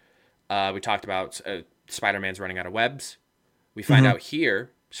episode, we talked about Spider-Man's running out of webs. We find out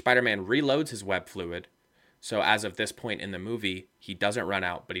here, Spider-Man reloads his web fluid. So as of this point in the movie, he doesn't run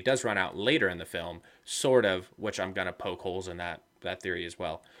out, but he does run out later in the film, sort of, which I'm going to poke holes in that theory as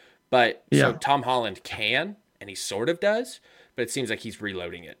well. But so Tom Holland can, and he sort of does, but it seems like he's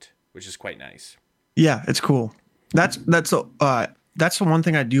reloading it, which is quite nice. Yeah, it's cool. That's the one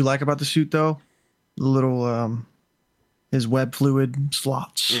thing I do like about the suit, though. The little his web fluid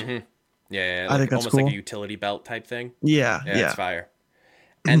slots. Yeah, I think that's almost cool. like a utility belt type thing. Yeah. It's fire.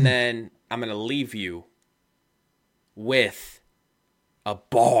 And then I'm gonna leave you with a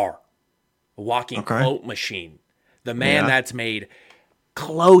walking quote machine. The man that's made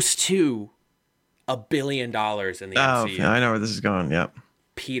close to $1 billion in the MCU. Yeah, I know where this is going. Yep.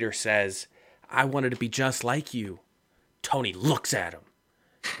 Peter says, "I wanted to be just like you." Tony looks at him.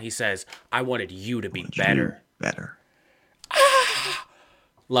 He says, "I wanted you to be better."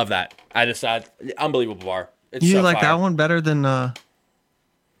 Love that. I decided, unbelievable bar. It's you so like fire. that one better than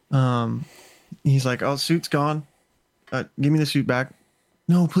He's like, "Oh, suit's gone. Give me the suit back."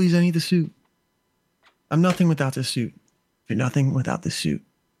 No, please, I need the suit. I'm nothing without this suit. If you're nothing without this suit,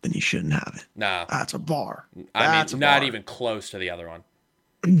 then you shouldn't have it. No, That's a bar. I That's mean a not bar. even close to the other one.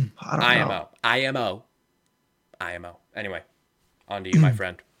 I don't know. IMO. Anyway, on to you, my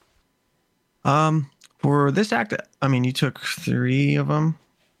friend. For this act, I mean, you took 3 of them.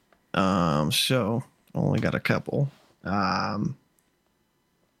 So only got a couple.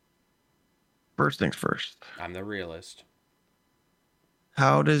 First things first. I'm the realist.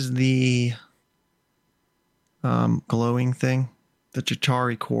 How does the glowing thing, the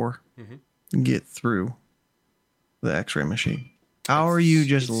Chitauri core, get through the X-ray machine? How are you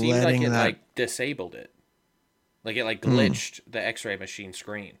just it seemed letting like it that? like disabled it, like it like glitched the X-ray machine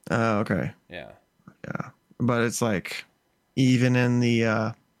screen. Oh, okay. Yeah. Yeah, but it's like even in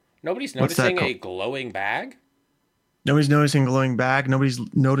the Nobody's what's that noticing called? a glowing bag. Nobody's noticing glowing bag. Nobody's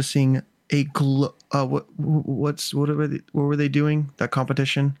noticing a glow. What were they doing? That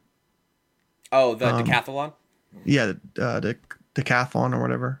competition? Oh, the decathlon. Yeah, the decathlon or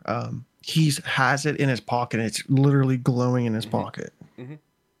whatever. He has it in his pocket. And it's literally glowing in his pocket. Mm-hmm.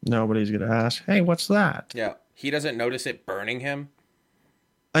 Nobody's gonna ask, "Hey, what's that?" Yeah, he doesn't notice it burning him.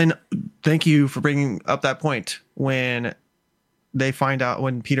 And thank you for bringing up that point when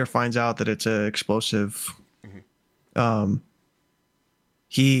when Peter finds out that it's an explosive.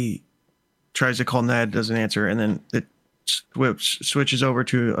 He tries to call Ned, doesn't answer, and then it switches over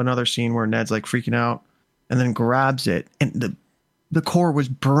to another scene where Ned's like freaking out, and then grabs it, and the core was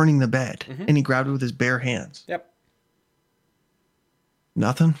burning the bed, and he grabbed it with his bare hands. Yep.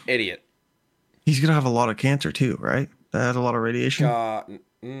 Nothing. Idiot. He's gonna have a lot of cancer too, right? That has a lot of radiation.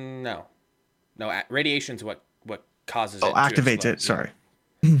 No. Radiation's what causes it. Oh, activates it. Sorry.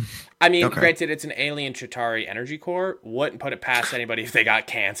 I mean, Okay. granted, it's an alien Chitauri energy core. Wouldn't put it past anybody if they got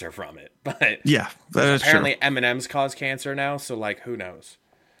cancer from it. But Yeah, that is apparently true. M&Ms cause cancer now, so like, who knows?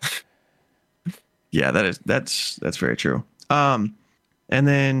 Yeah, that's very true. And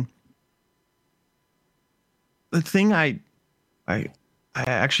then the thing I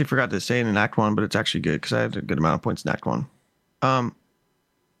actually forgot to say in Act 1, but it's actually good because I had a good amount of points in Act 1.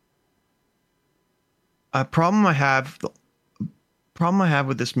 A problem I have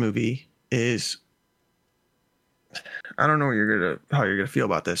with this movie is I don't know how you're gonna feel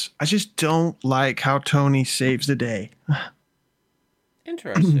about this. I just don't like how Tony saves the day.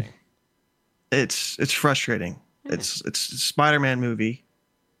 Interesting. It's frustrating. It's a Spider-Man movie.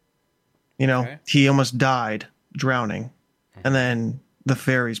 You know, Okay. he almost died drowning, and then the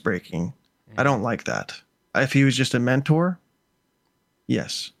ferry's breaking. I don't like that. If he was just a mentor,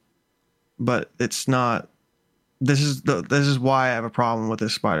 yes, but it's not. This is why I have a problem with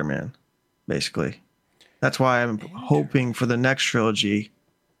this Spider-Man. Basically, that's why I'm hoping for the next trilogy,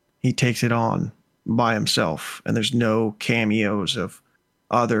 he takes it on by himself, and there's no cameos of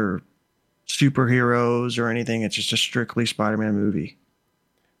other superheroes or anything. It's just a strictly Spider-Man movie.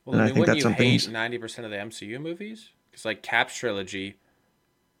 Well, And I I mean, think wouldn't that's you something. hate 90% of the MCU movies? Because like Cap's trilogy,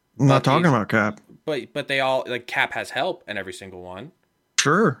 I'm not talking Bucky's- about Cap. but they all like Cap has help in every single one.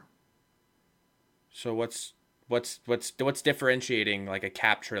 Sure. So what's differentiating like a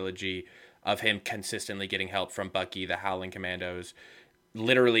Cap trilogy of him consistently getting help from Bucky, the Howling Commandos,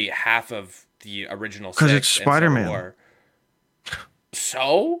 literally half of the original 'Cause six it's in Civil Spider-Man. War.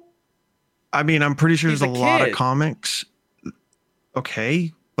 So I mean, I'm pretty sure He's there's a a lot of kid. comics.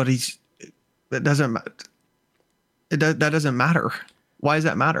 Okay, but that doesn't that doesn't matter. Why does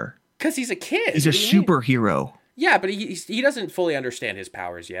that matter? because he's a kid, He's a What do you mean? superhero. Yeah, but he doesn't fully understand his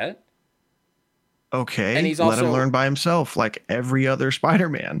powers yet. Okay, And he's let him also- learn by himself, like every other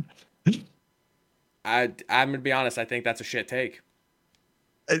Spider-Man. I'm gonna be honest. I think that's a shit take.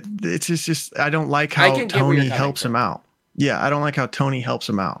 It's just I don't like I how can get where you're Tony coming helps from. him out. Yeah, I don't like how Tony helps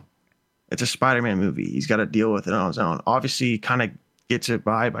him out. It's a Spider-Man movie. He's got to deal with it on his own. Obviously, he kind of gets it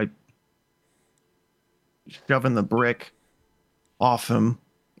by shoving the brick off him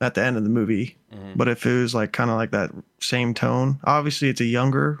at the end of the movie. Mm-hmm. But if it was like kind of like that same tone, obviously it's a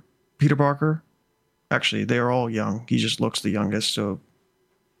younger Peter Parker. Actually, they're all young. He just looks the youngest, so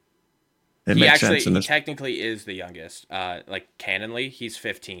it He makes actually sense in he this. technically is the youngest. Like canonly, he's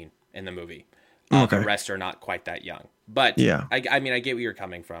 15 in the movie. Okay. The rest are not quite that young. But Yeah. I mean, I get where you're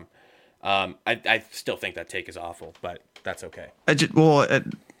coming from. I still think that take is awful, but that's okay.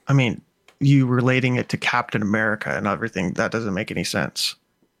 I mean, you relating it to Captain America and everything, that doesn't make any sense.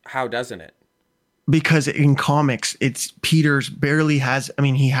 How doesn't it? Because in comics, it's Peter's barely has, I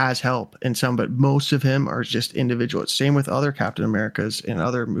mean, he has help in some, but most of him are just individuals. Same with other Captain Americas in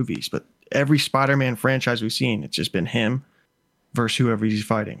other movies, but every Spider-Man franchise we've seen, it's just been him versus whoever he's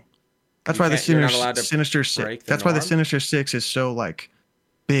fighting. That's why You're not allowed to Sinister Six. break the That's why the norm. Sinister Six is so like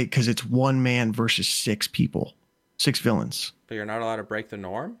big, because it's one man versus six people, six villains. But you're not allowed to break the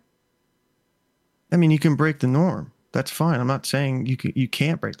norm. I mean, you can break the norm. That's fine. I'm not saying you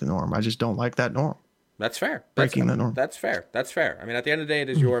can't break the norm. I just don't like that norm. That's fair. Breaking the norm. That's fair. That's fair. I mean, at the end of the day, it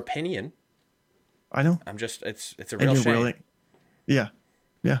is your opinion. I know. I'm just. It's a real shame. Really, yeah.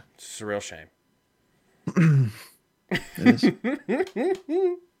 It's a real shame. It is.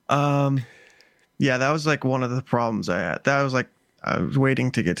 Yeah, that was like one of the problems I had. That was like, I was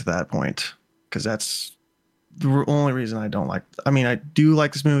waiting to get to that point, because that's the only reason I don't like. I mean, I do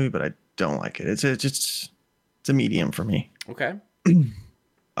like this movie, but I don't like it. It's a medium for me. Okay.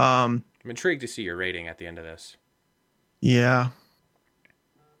 I'm intrigued to see your rating at the end of this. Yeah.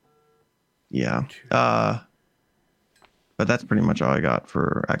 But that's pretty much all I got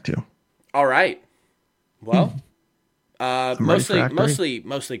for Act 2. All right. Well, ready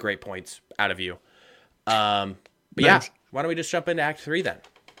mostly great points out of you. But Thanks. yeah, why don't we just jump into Act 3 then?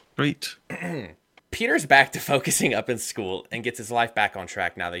 Great. Peter's back to focusing up in school and gets his life back on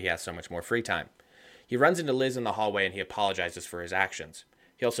track now that he has so much more free time. He runs into Liz in the hallway and he apologizes for his actions.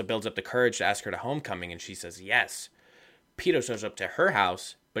 He also builds up the courage to ask her to homecoming, and she says yes. Peter shows up to her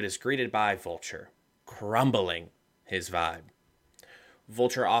house, but is greeted by Vulture, crumbling his vibe.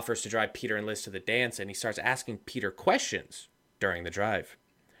 Vulture offers to drive Peter and Liz to the dance, and he starts asking Peter questions during the drive.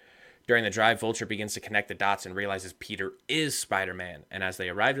 During the drive, Vulture begins to connect the dots and realizes Peter is Spider-Man, and as they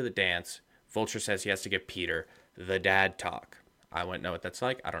arrive to the dance, Vulture says he has to give Peter the dad talk. I wouldn't know what that's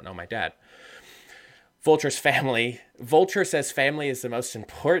like. I don't know my dad. Vulture says family is the most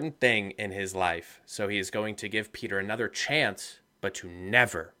important thing in his life, so he is going to give Peter another chance, but to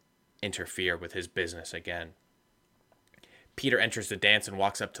never interfere with his business again. Peter enters the dance and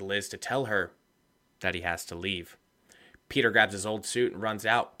walks up to Liz to tell her that he has to leave. Peter grabs his old suit and runs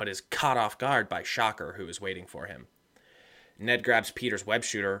out, but is caught off guard by Shocker, who is waiting for him. Ned grabs Peter's web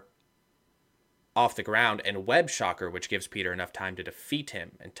shooter off the ground and webs Shocker, which gives Peter enough time to defeat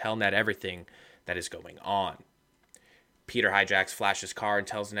him and tell Ned everything that is going on. Peter hijacks Flash's car and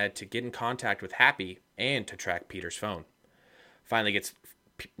tells Ned to get in contact with Happy and to track Peter's phone.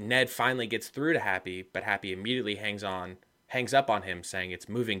 Ned finally gets through to Happy, but Happy immediately hangs up on him, saying it's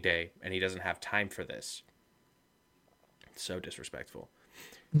moving day and he doesn't have time for this. So disrespectful.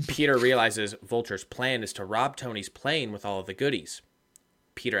 Peter realizes Vulture's plan is to rob Tony's plane with all of the goodies.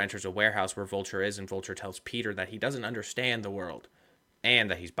 Peter enters a warehouse where Vulture is, and Vulture tells Peter that he doesn't understand the world and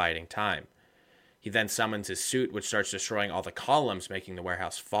that he's biding time. He then summons his suit, which starts destroying all the columns, making the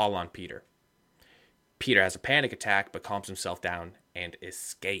warehouse fall on Peter. Peter has a panic attack, but calms himself down and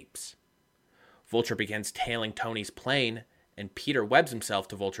escapes. Vulture begins tailing Tony's plane, and Peter webs himself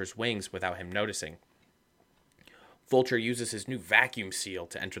to Vulture's wings without him noticing. Vulture uses his new vacuum seal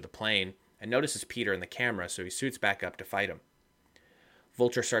to enter the plane and notices Peter in the camera, so he suits back up to fight him.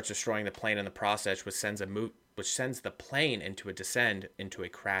 Vulture starts destroying the plane in the process, which sends the plane into a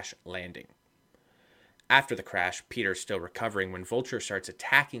crash landing. After the crash, Peter is still recovering when Vulture starts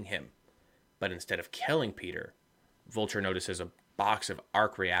attacking him, but instead of killing Peter, Vulture notices a box of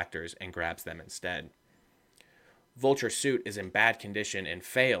arc reactors and grabs them instead. Vulture's suit is in bad condition and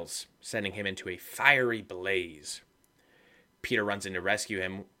fails, sending him into a fiery blaze. Peter runs in to rescue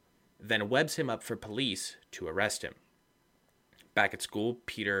him, then webs him up for police to arrest him. Back at school,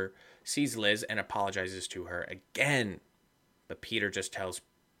 Peter sees Liz and apologizes to her again, but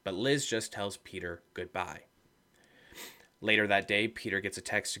Liz just tells Peter goodbye. Later that day, Peter gets a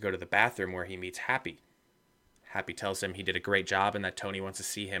text to go to the bathroom where he meets Happy. Happy tells him he did a great job and that Tony wants to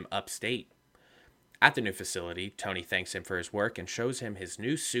see him upstate. At the new facility, Tony thanks him for his work and shows him his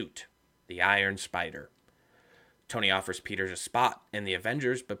new suit, the Iron Spider. Tony offers Peter a spot in the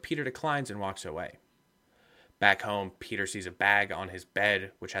Avengers, but Peter declines and walks away. Back home, Peter sees a bag on his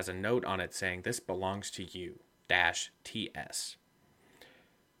bed which has a note on it saying, "This belongs to you, -TS."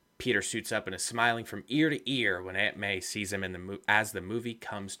 Peter suits up and is smiling from ear to ear when Aunt May sees him as the movie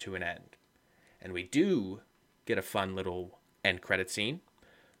comes to an end. And we do get a fun little end credit scene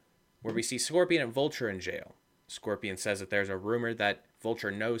where we see Scorpion and Vulture in jail. Scorpion says that there's a rumor that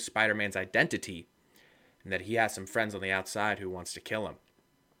Vulture knows Spider-Man's identity and that he has some friends on the outside who wants to kill him.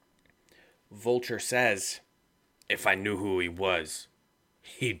 Vulture says, "If I knew who he was,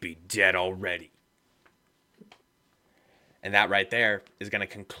 he'd be dead already." And that right there is going to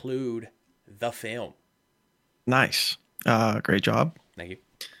conclude the film. Nice. Great job. Thank you.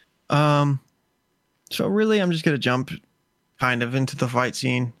 So really, I'm just going to jump kind of into the fight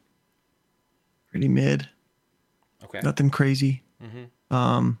scene. Pretty mid. Okay. Nothing crazy.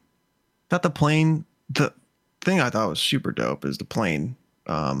 Mm-hmm. Got the plane. The thing I thought was super dope is the plane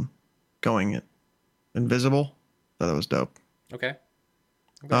going invisible. Thought that was dope. Okay.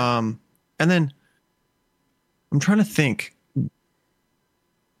 And then I'm trying to think.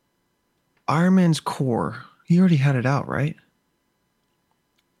 Iron Man's core. He already had it out, right?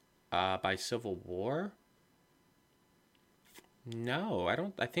 By Civil War? No, I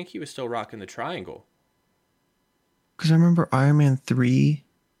don't. I think he was still rocking the triangle. Because I remember Iron Man 3,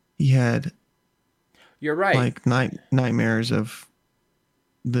 he had You're right. like nightmares of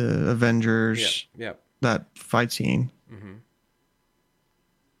the Avengers. Yep. That fight scene. Mm-hmm.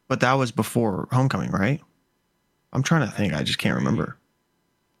 But that was before Homecoming, right? I'm trying to think. I just can't remember.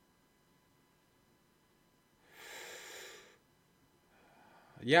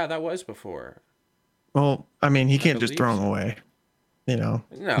 Yeah, that was before. Well, I mean, he can't just throw them away. You know,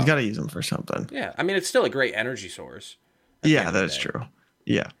 No. He's got to use them for something. Yeah, I mean, it's still a great energy source. Yeah, that is true.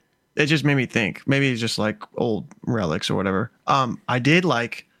 Yeah, it just made me think. Maybe it's just like old relics or whatever. I did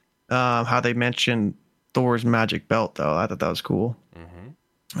like how they mentioned Thor's magic belt, though. I thought that was cool.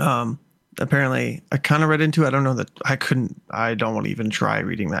 Mm-hmm. Apparently, I kind of read into it. I don't know that I couldn't. I don't want to even try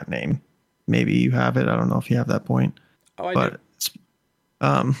reading that name. Maybe you have it. I don't know if you have that point. Oh, I do.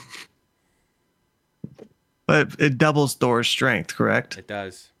 But it doubles Thor's strength, correct? It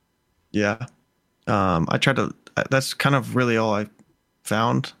does. Yeah. I tried to. That's kind of really all I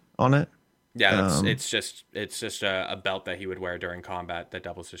found on it. Yeah, it's just a belt that he would wear during combat that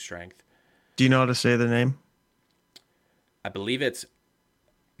doubles his strength. Do you know how to say the name? I believe it's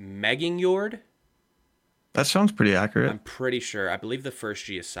Megingjord. That sounds pretty accurate. I'm pretty sure. I believe the first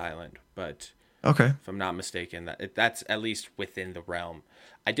G is silent, but okay, if I'm not mistaken, that's at least within the realm.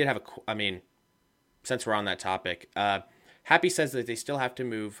 I did have I mean, since we're on that topic, Happy says that they still have to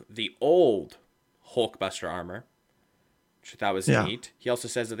move the old Hulkbuster armor, which I thought was neat. He also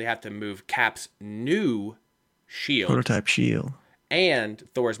says that they have to move Cap's new shield, prototype shield, and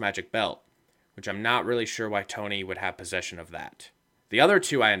Thor's magic belt, which I'm not really sure why Tony would have possession of that. The other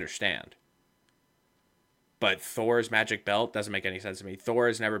two I understand. But Thor's magic belt doesn't make any sense to me. Thor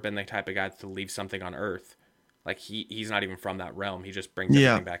has never been the type of guy to leave something on Earth. Like, he's not even from that realm. He just brings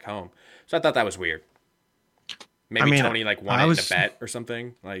everything back home. So I thought that was weird. Maybe Tony, like, wanted to bet or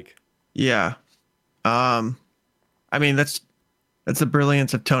something. Like, yeah. I mean, that's the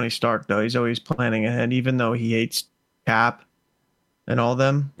brilliance of Tony Stark, though. He's always planning ahead. Even though he hates Cap and all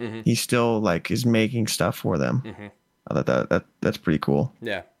them, he still, like, is making stuff for them. Mm-hmm. I thought that's pretty cool.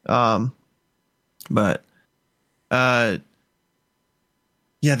 Yeah. But yeah,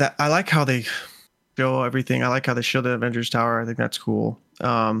 that I like how they show everything. I like how they show the Avengers Tower. I think that's cool.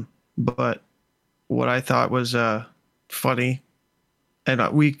 But what I thought was funny,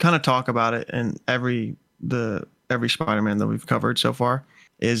 and we kind of talk about it in every Spider-Man that we've covered so far,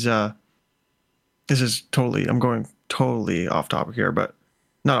 is this is totally, I'm going totally off topic here, but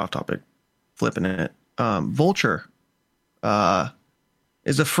not off topic, flipping it. Vulture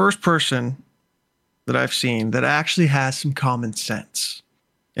is the first person that I've seen that actually has some common sense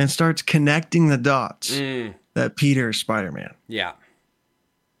and starts connecting the dots that Peter is Spider-Man. Yeah.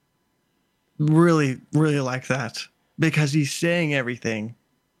 Really, really like that because he's saying everything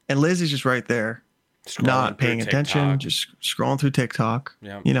and Liz is just right there, not paying attention, just scrolling through TikTok.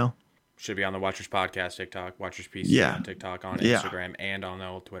 Yeah. You know, should be on the Watchers Podcast TikTok, Watchers PC on TikTok, on Instagram, and on the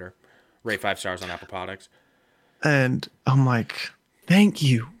old Twitter. Rate 5 stars on Apple products. And I'm like, thank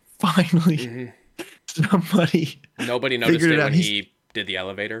you. Finally, somebody. Nobody noticed it when he did the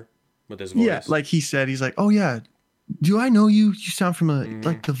elevator with his voice. Yeah, like he said, he's like, oh yeah, do I know you? You sound familiar.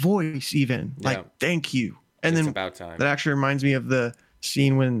 Like the voice even. Like, thank you. And it's then about time. That actually reminds me of the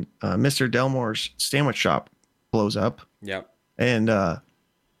scene when Mr. Delmore's sandwich shop blows up. Yep. And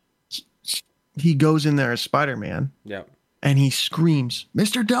he goes in there as Spider-Man. Yep. And he screams,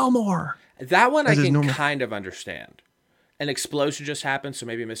 Mr. Delmore. That one I can kind of understand. An explosion just happened, so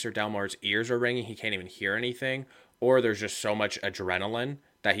maybe Mr. Delmore's ears are ringing. He can't even hear anything. Or there's just so much adrenaline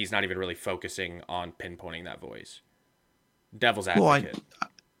that he's not even really focusing on pinpointing that voice. Devil's advocate.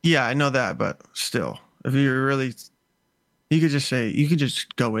 Well, I know that, but still, if you're really, you could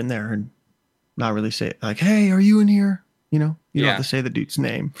just go in there and not really say it. Like, hey, are you in here? You know, you don't have to say the dude's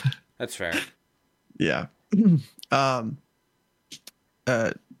name. That's fair. Yeah.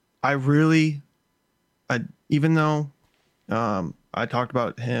 Even though I talked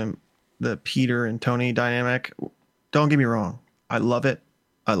about the Peter and Tony dynamic, don't get me wrong. I love it.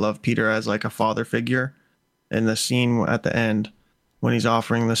 I love Peter as like a father figure. And the scene at the end when he's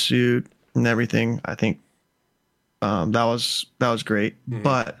offering the suit and everything, I think that was great. Mm-hmm.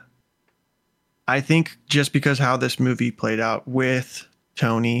 But I think just because how this movie played out with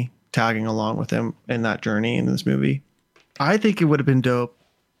Tony tagging along with him in that journey in this movie, I think it would have been dope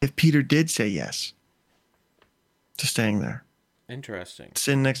if Peter did say yes to staying there, Interesting.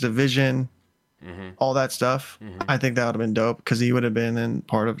 sitting next to Vision, all that stuff, I think that would have been dope because he would have been in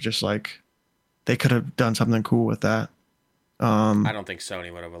part of just like they could have done something cool with that. I don't think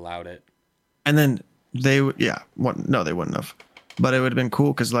Sony would have allowed it. And then they would, yeah, what? No, they wouldn't have. But it would have been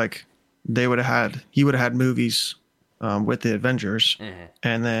cool because like he would have had movies with the Avengers,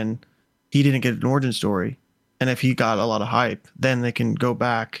 and then he didn't get an origin story. And if he got a lot of hype, then they can go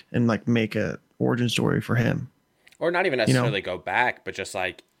back and like make a origin story for him. Or not even necessarily go back, but just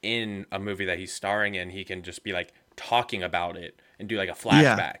like in a movie that he's starring in, he can just be like talking about it and do like a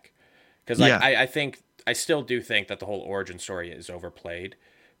flashback. Because like I think I still do think that the whole origin story is overplayed,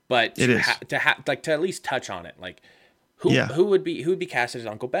 but to at least touch on it, like who would be cast as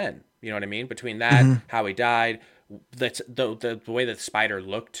Uncle Ben? You know what I mean? Between that, how he died, the way that the spider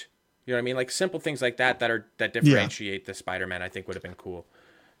looked. You know what I mean? Like simple things like that that differentiate the Spider-Man, I think would have been cool,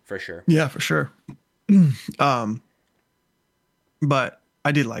 for sure. Yeah, for sure. But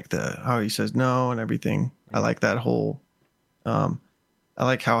I did like how he says no and everything. I like that whole. I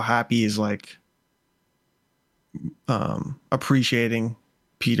like how Happy is like appreciating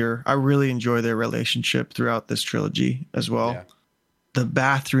Peter. I really enjoy their relationship throughout this trilogy as well. Yeah. The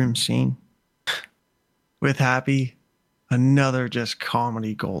bathroom scene with Happy. Another just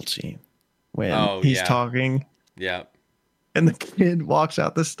comedy gold scene when he's talking. Yeah. And the kid walks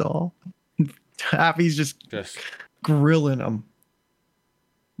out the stall. Happy's just grilling him.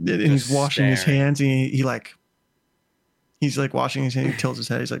 And he's washing his hands. And he's like washing his hands. He tilts his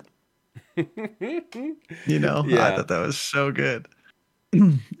head. He's like, I thought that was so good.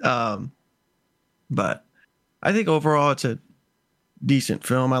 But I think overall it's a decent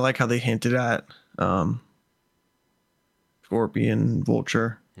film. I like how they hinted at Scorpion,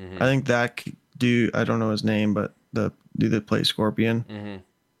 Vulture. I think that dude, I don't know his name, but the dude that plays Scorpion,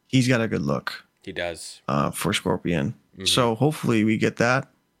 he's got a good look. He does. For Scorpion. So hopefully we get that.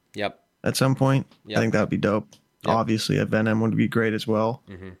 Yep. At some point. Yep. I think that would be dope. Yep. Obviously, a Venom would be great as well.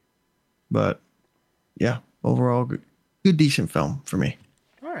 But yeah, overall, good, decent film for me.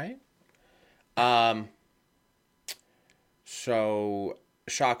 All right. So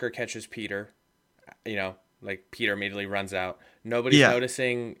Shocker catches Peter. Like Peter immediately runs out. Nobody's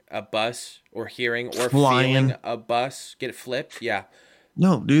noticing a bus or hearing or feeling a bus get flipped. Yeah.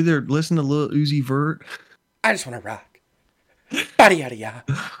 No, dude, they're listening to Lil Uzi Vert. I just want to rock. Body yada ya.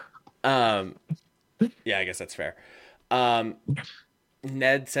 Yeah, I guess that's fair.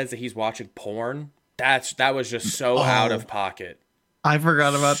 Ned says that he's watching porn. That was just so out of pocket. I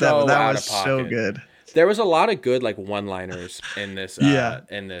forgot about that, but that was so good. There was a lot of good like one-liners in this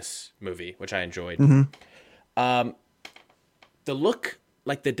in this movie, which I enjoyed. The look,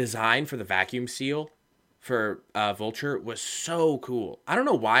 like the design for the vacuum seal for Vulture was so cool. I don't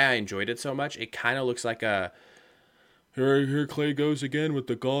know why I enjoyed it so much. It kind of looks like a here Clay goes again with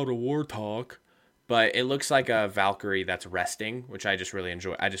the God of War talk, but it looks like a Valkyrie that's resting, which I just really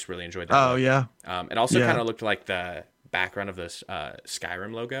enjoy. I just really enjoyed that. Oh, yeah. It also kind of looked like the background of this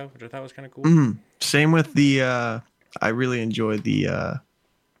Skyrim logo, which I thought was kind of cool. Same with the I really enjoyed the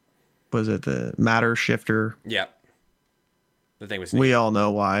was it the matter shifter? Yeah. The thing was neat. We all know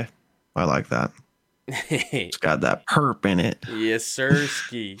why I like that. It's got that perp in it. Yes, sir,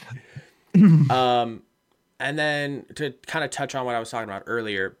 ski. And then to kind of touch on what I was talking about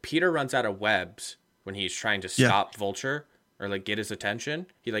earlier, Peter runs out of webs when he's trying to stop Vulture or like get his attention.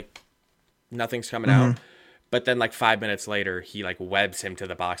 He like nothing's coming out. But then like 5 minutes later, he like webs him to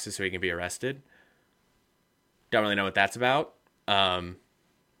the boxes so he can be arrested. Don't really know what that's about.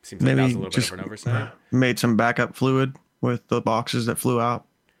 Seems like that was a little bit of an oversight. Made some backup fluid with the boxes that flew out.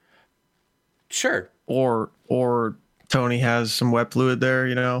 Sure. Or Tony has some wet fluid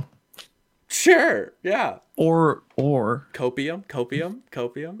there, Sure. Yeah. Or copium.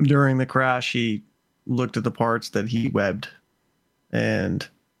 During the crash, he looked at the parts that he webbed and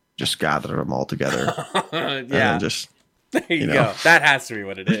just gathered them all together. Yeah. And just there you go. That has to be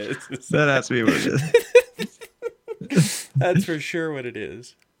what it is. That has to be what it is. That's for sure what it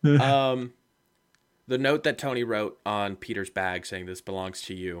is. The note that Tony wrote on Peter's bag saying this belongs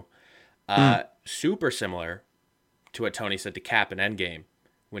to you. Super similar to what Tony said to Cap in Endgame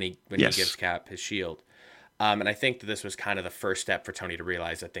when he gives Cap his shield. And I think that this was kind of the first step for Tony to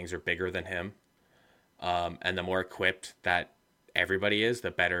realize that things are bigger than him. And the more equipped that everybody is,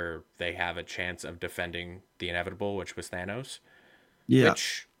 the better they have a chance of defending the inevitable, which was Thanos. Yeah.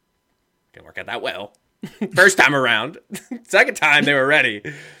 Which didn't work out that well. First time around. Second time they were ready.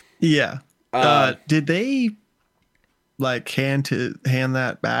 Yeah. Did they like hand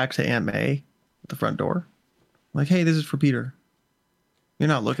that back to Aunt May at the front door? Like, hey, this is for Peter. You're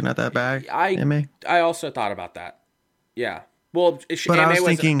not looking at that bag, I May. I also thought about that. Yeah. Well, But I was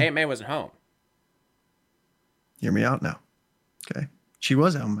thinking, Aunt May wasn't home. hear me out now. Okay, she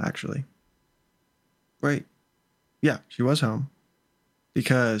was home actually. Right? Yeah, she was home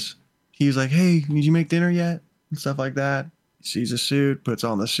because he was like, "Hey, did you make dinner yet?" and stuff like that. He sees a suit, puts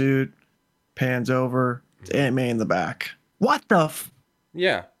on the suit, pans over. It's Aunt May in the back. What the?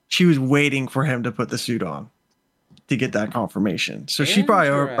 Yeah. She was waiting for him to put the suit on to get that confirmation. So she probably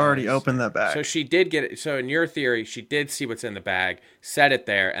already opened that bag. So she did get it. So in your theory, she did see what's in the bag, set it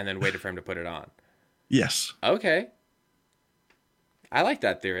there, and then waited for him to put it on. Yes. Okay. I like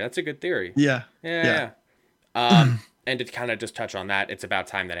that theory. That's a good theory. Yeah. Yeah. And to kind of just touch on that, it's about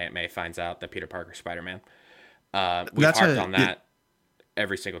time that Aunt May finds out that Peter Parker's Spider-Man. We've harped on that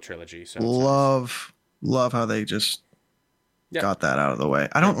every single trilogy. So love how they just got that out of the way.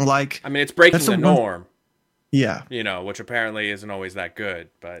 I don't like. I mean, it's breaking the norm. Yeah. You know, which apparently isn't always that good,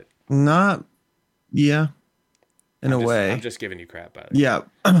 but not. Yeah. In a way, I'm just giving you crap about it. Yeah.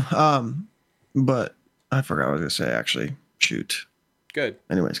 But I forgot what I was gonna say. Actually, shoot. Good.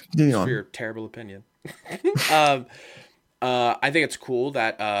 Anyways, continue on. For your terrible opinion. I think it's cool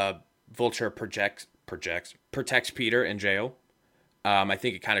that Vulture protects Peter in jail. I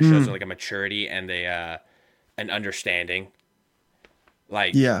think it kind of shows like a maturity and an understanding.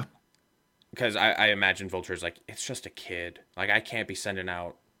 Like, yeah, because I imagine Vulture's like, it's just a kid. Like, I can't be sending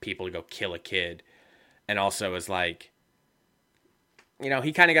out people to go kill a kid. And also is like, you know,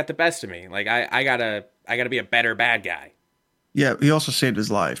 he kind of got the best of me. Like, I gotta be a better bad guy. Yeah, he also saved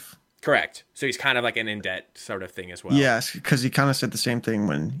his life. Correct. So he's kind of like an in debt sort of thing as well. Yes, because he kind of said the same thing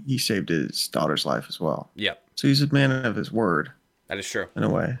when he saved his daughter's life as well. Yep. So he's a man of his word. That is true. In a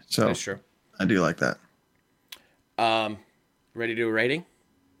way. So that is true. I do like that. Ready to do a rating?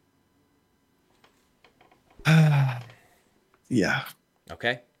 Yeah.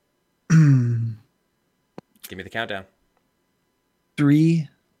 Okay. Give me the countdown. 3,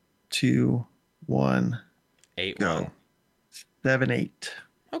 2, 1. 8, go. 1. 7, 8.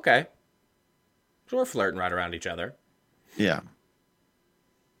 Okay. So we're flirting right around each other. Yeah.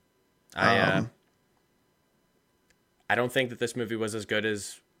 I don't think that this movie was as good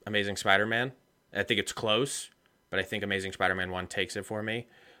as Amazing Spider-Man. I think it's close, but I think Amazing Spider-Man 1 takes it for me.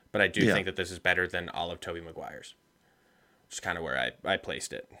 But I do think that this is better than all of Tobey Maguire's. It's kind of where I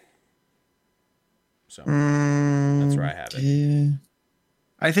placed it. So that's where I have it. Yeah.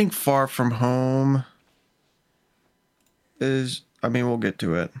 I think Far From Home is, I mean, we'll get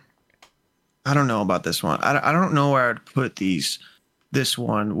to it. I don't know about this one. I don't know where I'd put this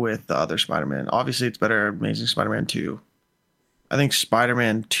one with the other Spider-Man. Obviously, it's better Amazing Spider-Man 2. I think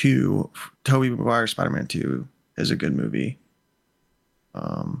Spider-Man 2, Tobey Maguire's Spider-Man 2 is a good movie.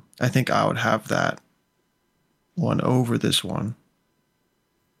 I think I would have that one over this one.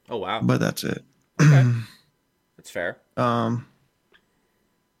 Oh, wow. But that's it. Okay. That's fair. Love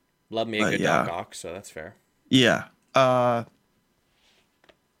me a good Doc Ock, so that's fair. Yeah. What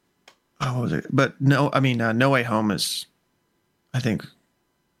was it? But no, I mean, No Way Home is, I think,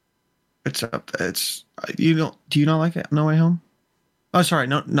 it's up. It's do you not like it? No Way Home? Oh, sorry,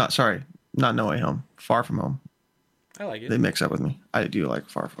 not No Way Home. Far From Home. I like it. They mix up with me. I do like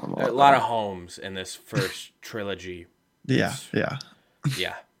Far From Home. There are a lot of homes in this first trilogy. Yeah.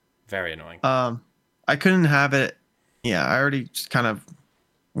 Yeah, very annoying. I couldn't have it. Yeah, I already kind of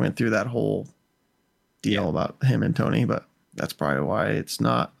went through that whole deal about him and Tony, but that's probably why it's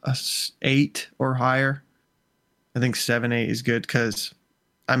not a 8 or higher. I think 7, 8 is good because,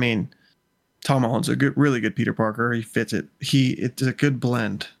 I mean, Tom Holland's really good Peter Parker. He fits it. It's a good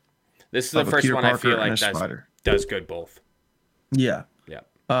blend. This is the first Peter one Parker I feel like does good both. Yeah. Yeah.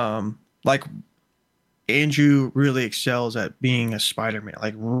 Like Andrew really excels at being a Spider-Man.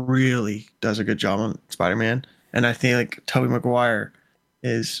 Like really does a good job on Spider-Man. And I think like Tobey Maguire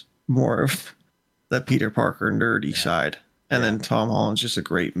is more of the Peter Parker nerdy side. And then Tom Holland's just a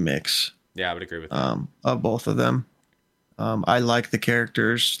great mix. Yeah, I would agree with that. Of both of them. I like the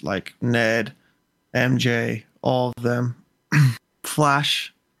characters like Ned, MJ, all of them.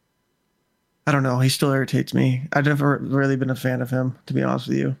 Flash, I don't know. He still irritates me. I've never really been a fan of him, to be honest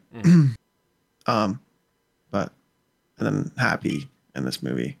with you. Mm-hmm. But and then Happy in this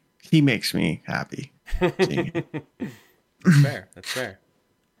movie. He makes me happy seeing it. That's fair.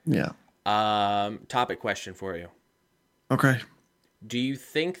 Yeah. Topic question for you. Okay. Do you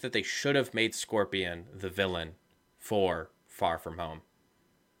think that they should have made Scorpion the villain for Far From Home?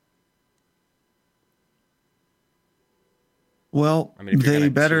 Well, I mean, they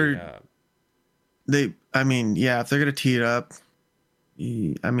better. If they're gonna tee it up,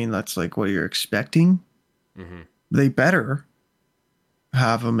 I mean, that's like what you're expecting. Mm-hmm. They better.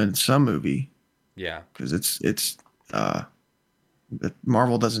 have him in some movie Yeah. because uh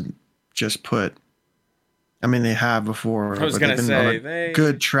Marvel doesn't just put. I mean, they have I before, was but they've gonna been on say a they.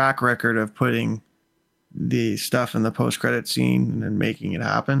 good track record of putting the stuff in the post credit scene and then making it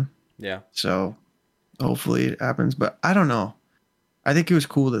happen. Yeah. So hopefully it happens. But I don't know. I think it was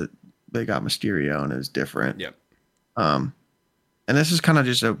cool that they got Mysterio and it was different. Yep. Um, and this is kind of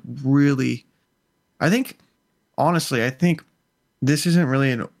just a really, I think, honestly, I think this isn't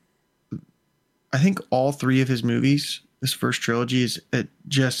really an. I think all three of his movies, this first trilogy, is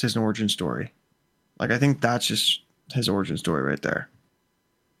just his origin story. Like I think that's just his origin story right there.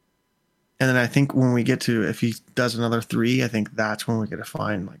 And then I think when we get to if he does another three, I think that's when we get to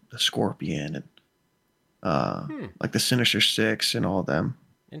find like the Scorpion and Hmm. like the Sinister Six and all of them.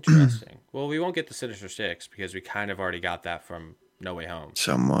 Interesting. Well, we won't get the Sinister Six because we kind of already got that from No Way Home.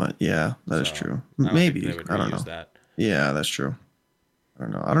 Somewhat, yeah, that is So true. I don't think they Maybe would I don't reuse know. that. Yeah, that's true. I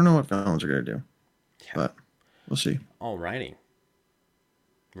don't know. I don't know what films are gonna do, Yeah. but we'll see. Alrighty.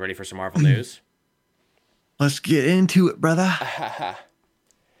 Ready for some Marvel news? Let's get into it, brother.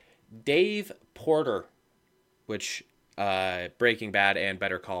 Dave Porter, which Breaking Bad and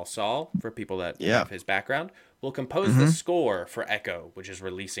Better Call Saul, for people that Yeah. have his background, will compose the score for Echo, which is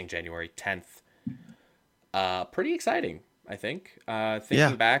releasing January 10th. Pretty exciting, I think. Thinking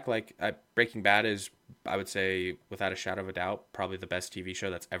Yeah. back, like Breaking Bad is, I would say, without a shadow of a doubt, probably the best TV show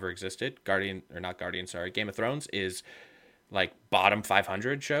that's ever existed. Game of Thrones is like bottom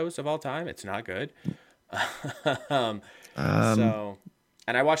 500 shows of all time. It's not good. um, Um, so,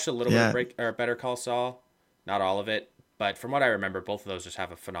 and I watched a little bit yeah. of Better Call Saul, not all of it, but from what I remember, both of those just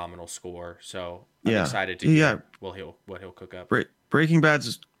have a phenomenal score. So I'm Yeah. excited to Yeah. hear what he'll cook up. Breaking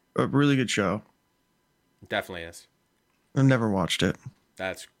Bad's a really good show. Definitely is. I've never watched it.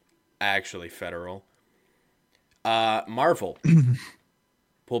 That's actually federal. Marvel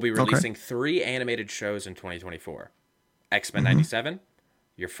will be Okay. releasing 3 animated shows in 2024: X-Men Mm-hmm. 97,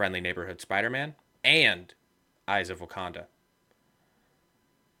 Your Friendly Neighborhood Spider-Man, and Eyes of Wakanda.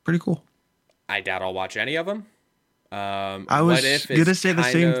 Pretty cool. I doubt I'll watch any of them. I What was if gonna it's say the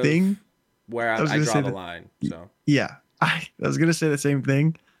kind same of thing. where I was I gonna draw say the that. line? So Yeah, I was gonna say the same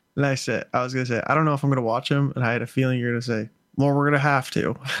thing, and I was gonna say I don't know if I'm gonna watch him, and I had a feeling you're gonna say, "Well, we're gonna have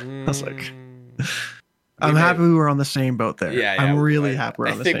to." I was like, we I'm may, happy we were on the same boat there. yeah, I'm yeah. really happy we're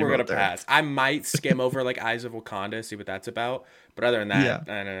I on the think same we're gonna boat there. pass. I might skim over like Eyes of Wakanda, see what that's about. But other than Yeah,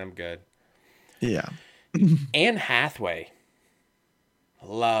 that, I'm good. yeah. Anne Hathaway,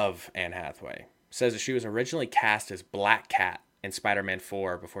 love Anne Hathaway, says that she was originally cast as Black Cat in Spider-Man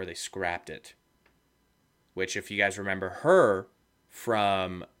 4 before they scrapped it. Which, if you guys remember her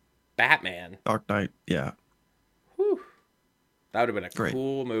from Batman, Dark Knight. Yeah, whew, that would have been a great.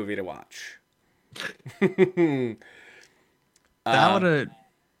 cool movie to watch.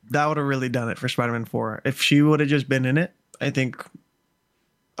 That would have really done it for Spider-Man 4. If she would have just been in it, I think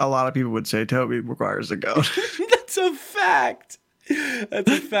a lot of people would say Toby Maguire's the goat. That's a fact.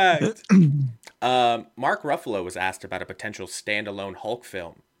 That's a fact. Mark Ruffalo was asked about a potential standalone Hulk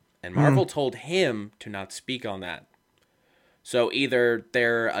film, and Marvel told him to not speak on that. So either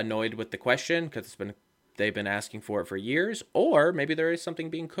they're annoyed with the question because they've been asking for it for years, or maybe there is something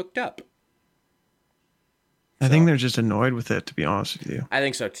being cooked up. I think they're just annoyed with it, to be honest with you. I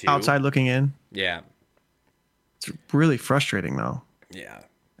think so too. Outside looking in, Yeah. it's really frustrating though. Yeah.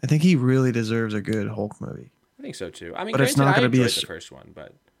 I think he really deserves a good Hulk movie. I think so too. I mean, But it's granted, not I going to be enjoyed the first one,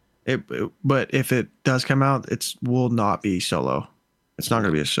 but but if it does come out, it will not be solo. It's not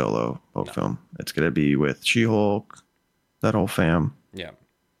going to be a solo Hulk film. It's going to be with She-Hulk, that whole fam. yeah,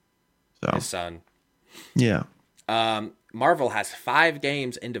 So his son. yeah, Marvel has 5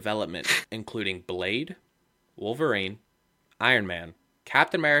 games in development, including Blade, Wolverine, Iron Man,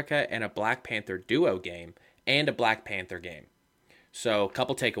 Captain America, and a Black Panther duo game, and a Black Panther game. So, a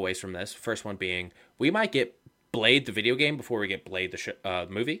couple takeaways from this. First one being, we might get Blade the video game before we get Blade the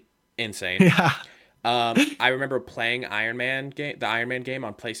movie. Insane. yeah. I remember playing the Iron Man game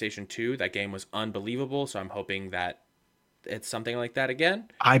on PlayStation 2. That game was unbelievable. So I'm hoping that it's something like that again.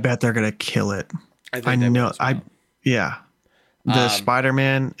 I bet they're going to kill it. I think I they will know. as well. Yeah. The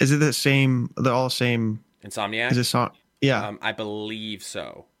Spider-Man, is it the same? They're all same. Insomniac. Is it song? Yeah. I believe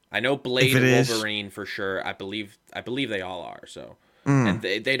so. I know Blade and Wolverine for sure. I believe they all are. So and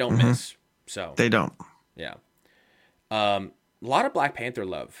they don't miss. So They don't. yeah. A lot of Black Panther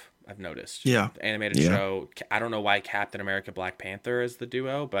love, I've noticed. Yeah. The animated show. I don't know why Captain America Black Panther is the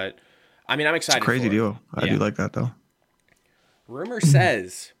duo, but I mean, I'm excited. It's a crazy for it. duo. I do like that though. Rumor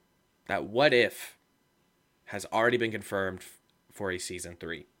says that What If has already been confirmed for a season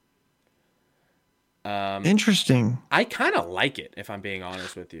 3. Interesting. I kind of like it, if I'm being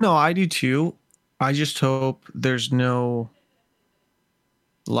honest with you. No, I do too. I just hope there's no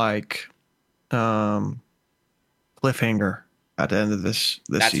like cliffhanger at the end of this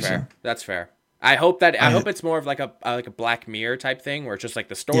That's season. fair. That's fair. I hope it's more of like a Black Mirror type thing where it's just like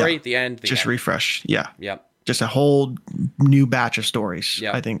the story at the end. Just refresh. Yeah. Yep. Just a whole new batch of stories.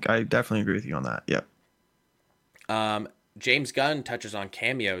 Yep. I think I definitely agree with you on that. Yep. James Gunn touches on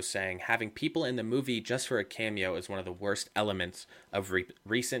cameos, saying having people in the movie just for a cameo is one of the worst elements of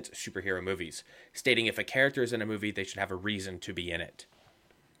recent superhero movies, stating if a character is in a movie, they should have a reason to be in it.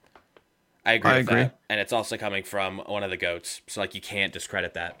 I agree with that. And it's also coming from one of the GOATs, so like you can't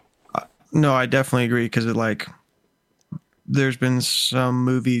discredit that. No, I definitely agree because there's been some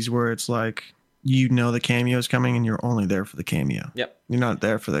movies where it's like the cameo is coming and you're only there for the cameo. Yep. You're not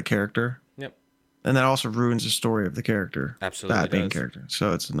there for the character. Yep. And that also ruins the story of the character. Absolutely. That main character.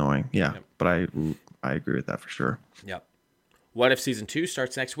 So it's annoying. Yeah. Yep. But I agree with that for sure. Yep. What If Season 2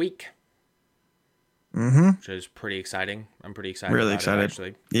 starts next week? Which is pretty exciting. I'm pretty excited. Really excited.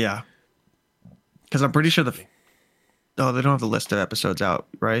 Actually. Yeah. Because I'm pretty sure they don't have the list of episodes out,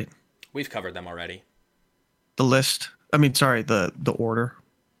 right? We've covered them already. The list. I mean, sorry, the order.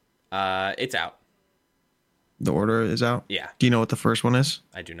 It's out. The order is out? Yeah. Do you know what the first one is?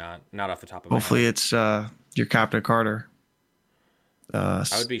 I do not. Not off the top of my head. Hopefully it's your Captain Carter. I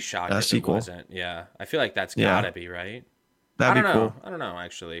would be shocked if sequel. It wasn't. Yeah. I feel like that's gotta be, right? That'd be cool. I don't know,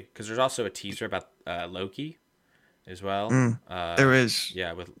 actually. Because there's also a teaser about Loki as well. There is.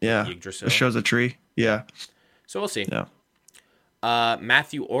 Yeah, with Yggdrasil. It shows a tree. Yeah. So we'll see. Yeah.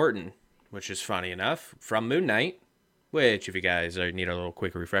 Matthew Orton, which is funny enough, from Moon Knight, which if you guys need a little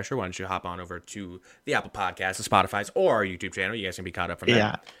quick refresher, why don't you hop on over to the Apple Podcasts, the Spotify's, or our YouTube channel. You guys can be caught up from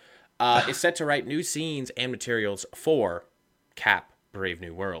there. Yeah. Is set to write new scenes and materials for Cap Brave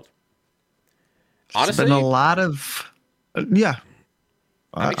New World. Honestly, it's been a lot of...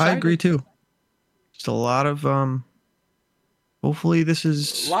 I agree too. Just a lot of... hopefully this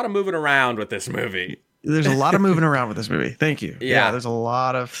is... A lot of moving around with this movie. There's a lot of moving around with this movie. Thank you. Yeah. There's a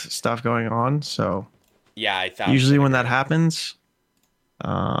lot of stuff going on, so... Yeah, I thought... Usually when that happens,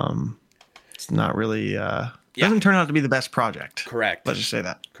 it's not really... doesn't turn out to be the best project. Correct. Let's just say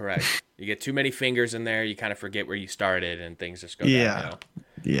that. Correct. You get too many fingers in there, you kind of forget where you started, and things just go downhill.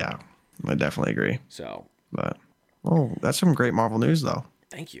 Yeah, I definitely agree. So... But... Oh, that's some great Marvel news, though.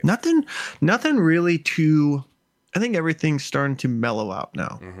 Thank you. Nothing really too... I think everything's starting to mellow out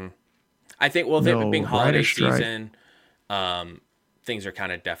now. Mm-hmm. I think, well, it being holiday season, things are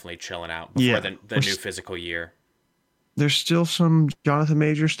kind of definitely chilling out before the new physical year. There's still some Jonathan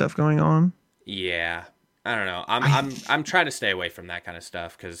Major stuff going on. Yeah, I don't know. I'm trying to stay away from that kind of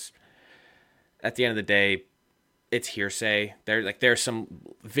stuff because at the end of the day, it's hearsay. There's some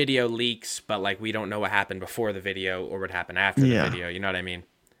video leaks, but like we don't know what happened before the video or what happened after the video. You know what I mean?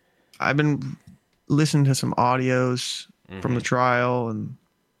 I've been listening to some audios from the trial and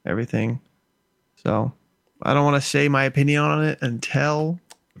everything. So I don't want to say my opinion on it until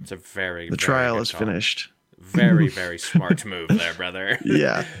the trial is finished. Very, very smart move there, brother.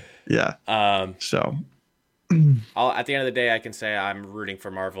 Yeah. So at the end of the day, I can say I'm rooting for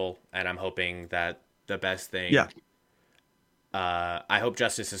Marvel, and I'm hoping that the best thing. Yeah. I hope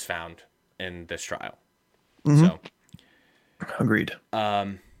justice is found in this trial. So. Agreed.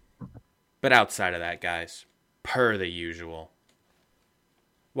 But outside of that, guys, per the usual,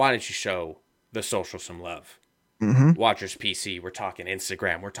 why don't you show the social some love? Watchers PC, we're talking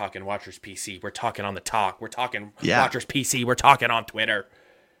Instagram, we're talking Watchers PC, we're talking on the talk, we're talking Watchers PC, we're talking on Twitter.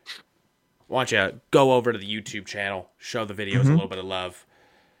 Why don't you go over to the YouTube channel, show the videos a little bit of love,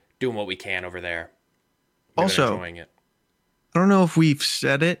 doing what we can over there. Also, enjoying it. I don't know if we've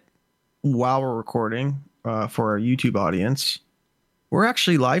said it while we're recording for our YouTube audience. We're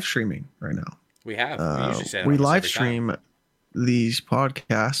actually live streaming right now. We have. We usually say that we live stream these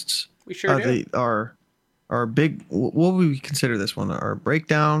podcasts. We sure do. Our big, what would we consider this one? Our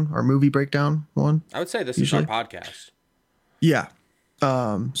movie breakdown one? I would say this is our podcast. Yeah.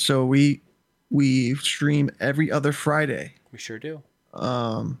 So we stream every other Friday. We sure do.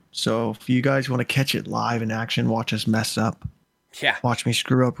 So if you guys want to catch it live in action, watch us mess up. Yeah. Watch me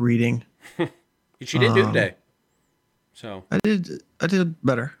screw up reading. Which you didn't do today. So I did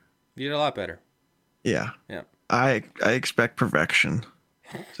better. You did a lot better. Yeah. Yeah. I expect perfection.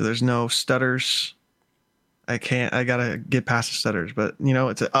 So there's no stutters. I gotta get past the stutters, but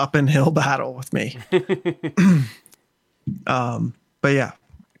it's an up and hill battle with me. But yeah,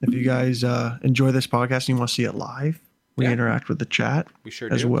 if you guys enjoy this podcast and you want to see it live, we interact with the chat. We sure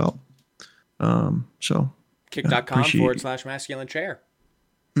do. As well. So kick.com/masculine chair.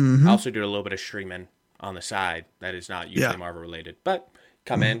 I Mm-hmm. also do a little bit of streaming on the side that is not usually Yeah. Marvel related, but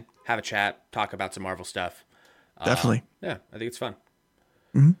come in, have a chat, talk about some Marvel stuff. Definitely. Yeah, I think it's fun.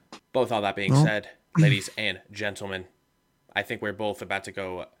 Mm-hmm. Both all that being Well, said, ladies and gentlemen, I think we're both about to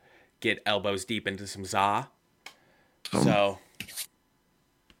go get elbows deep into some za. so So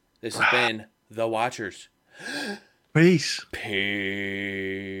this has been The Watchers. peace.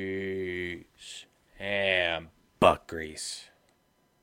 Peace and butt grease.